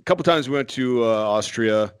couple times. We went to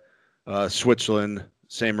Austria, Switzerland,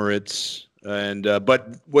 St. Moritz, and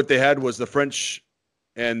but what they had was the French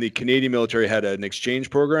and the Canadian military had an exchange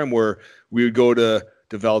program where we would go to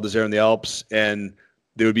Val d'Isère in the Alps, and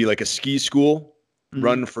there would be like a ski school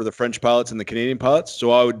run for the French pilots and the Canadian pilots. So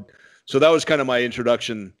that was kind of my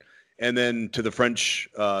introduction, and then to the French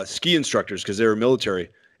ski instructors, because they were military.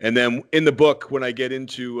 And then in the book, when I get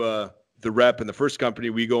into the rep in the first company,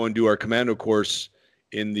 we go and do our commando course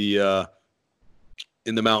in the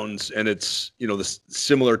mountains, and it's the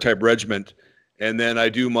similar type regiment. And then I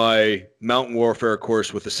do my mountain warfare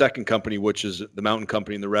course with the second company, which is the mountain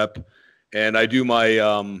company in the rep. And I do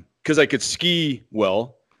my because I could ski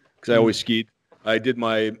well, because I always skied. I did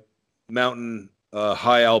my mountain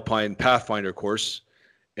high alpine pathfinder course,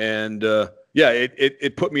 and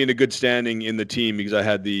it put me in a good standing in the team, because I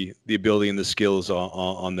had the ability and the skills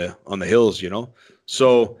on the hills,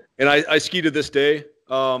 So, and I ski to this day.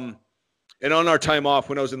 And on our time off,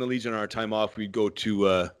 when I was in the Legion, on our time off, we'd go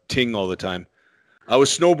to Ting all the time. I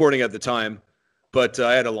was snowboarding at the time, but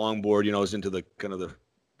I had a longboard. I was into the kind of the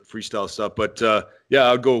freestyle stuff. But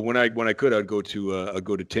I'd go when I could. I'd go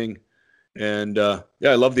to Ting, and I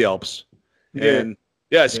love the Alps. Yeah. And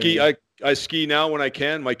I ski. I ski now when I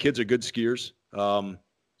can. My kids are good skiers. I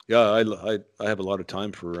have a lot of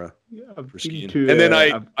time for skiing. And then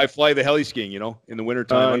I fly the heli skiing. In the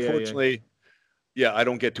wintertime. Unfortunately. Yeah, I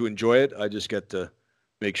don't get to enjoy it. I just get to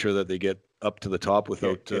make sure that they get up to the top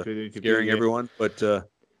without scaring everyone. But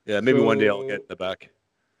maybe one day I'll get in the back.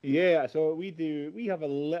 Yeah, so we have a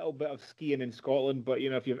little bit of skiing in Scotland, but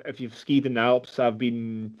if you've skied in the Alps, I've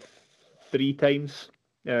been 3 times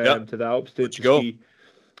to the Alps to ski.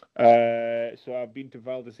 So I've been to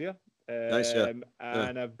Val d'Isère. Nice,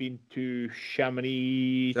 and I've been to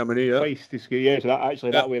Chamonix yeah. twice to ski. Yeah,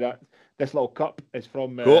 so that way this little cup is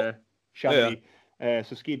from Chamonix.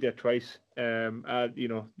 So skied there twice.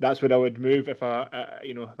 That's where I would move if I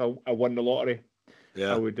won the lottery.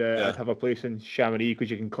 Yeah, I would I'd have a place in Chamonix,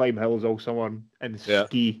 because you can climb hills all summer and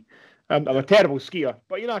ski. I'm a terrible skier,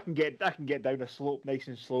 but I can get down a slope nice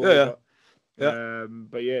and slowly.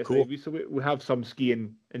 But yeah, cool. So we have some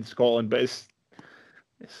skiing in Scotland, but it's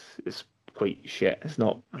quite shit. It's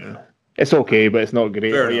not. It's okay, but it's not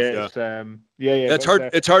great. Fair enough, It's hard.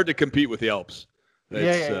 It's hard to compete with the Alps.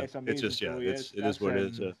 It's amazing. It's just it is what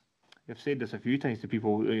it is. I've said this a few times to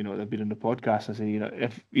people that have been on the podcast. I say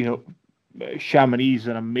if Chamonix is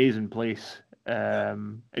an amazing place.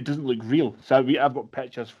 It doesn't look real. So I've got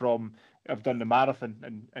pictures from. I've done the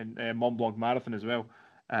marathon and Mont Blanc marathon as well,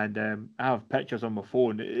 and I have pictures on my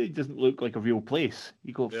phone. It doesn't look like a real place.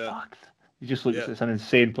 You go, fuck. It just looks. It's an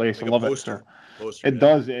insane place. Like I love it. So it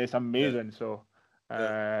does. It's amazing. So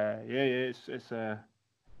it's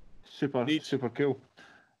super cool.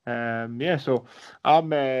 So I'm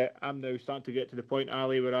now starting to get to the point,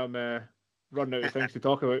 Ali, where I'm running out of things to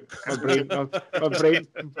talk about. My brain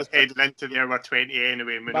just heading into the hour 20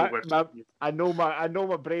 anyway. I know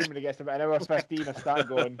my brain when it gets to about an hour 15, I start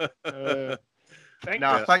going. I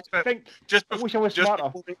wish I was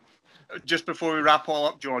smarter. Just before we wrap all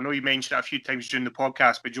up, Joe, I know you mentioned it a few times during the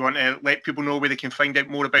podcast, but do you want to let people know where they can find out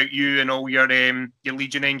more about you and all your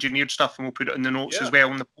Legion engineered stuff, and we'll put it in the notes as well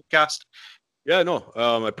on the podcast? Yeah, no,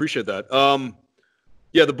 I appreciate that.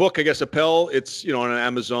 The book, I guess, Appel, it's on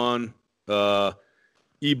Amazon,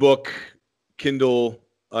 ebook, Kindle,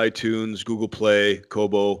 iTunes, Google Play,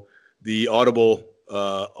 Kobo. The Audible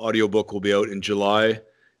audiobook will be out in July,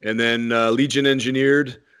 and then Legion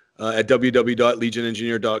Engineered. at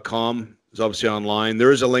www.legionengineer.com. It's obviously online.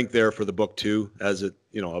 There is a link there for the book too, as it,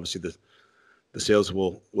 obviously the sales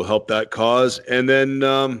will help that cause. And then,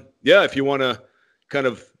 if you want to kind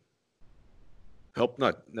of help,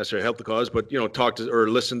 not necessarily help the cause, but, talk to or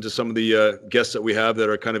listen to some of the guests that we have that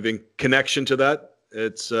are kind of in connection to that,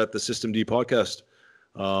 it's at the System D podcast,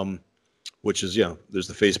 which is, there's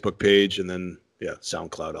the Facebook page and then,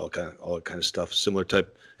 SoundCloud, all that kind of stuff, similar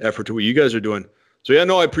type effort to what you guys are doing. So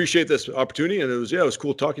I appreciate this opportunity, and it was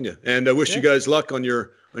cool talking to you. And I wish you guys luck on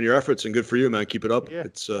your efforts, and good for you, man. Keep it up. Yeah.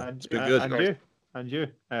 It's been good. And you.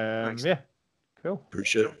 Cool.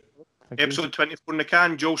 Appreciate it. Episode 24 in the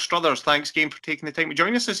can. Joe Struthers, thanks again for taking the time to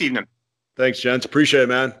join us this evening. Thanks, gents. Appreciate it,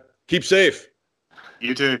 man. Keep safe.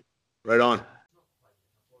 You too. Right on.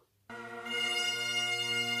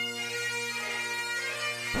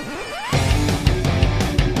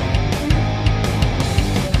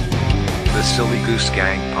 The Silly Goose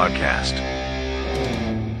Gang Podcast.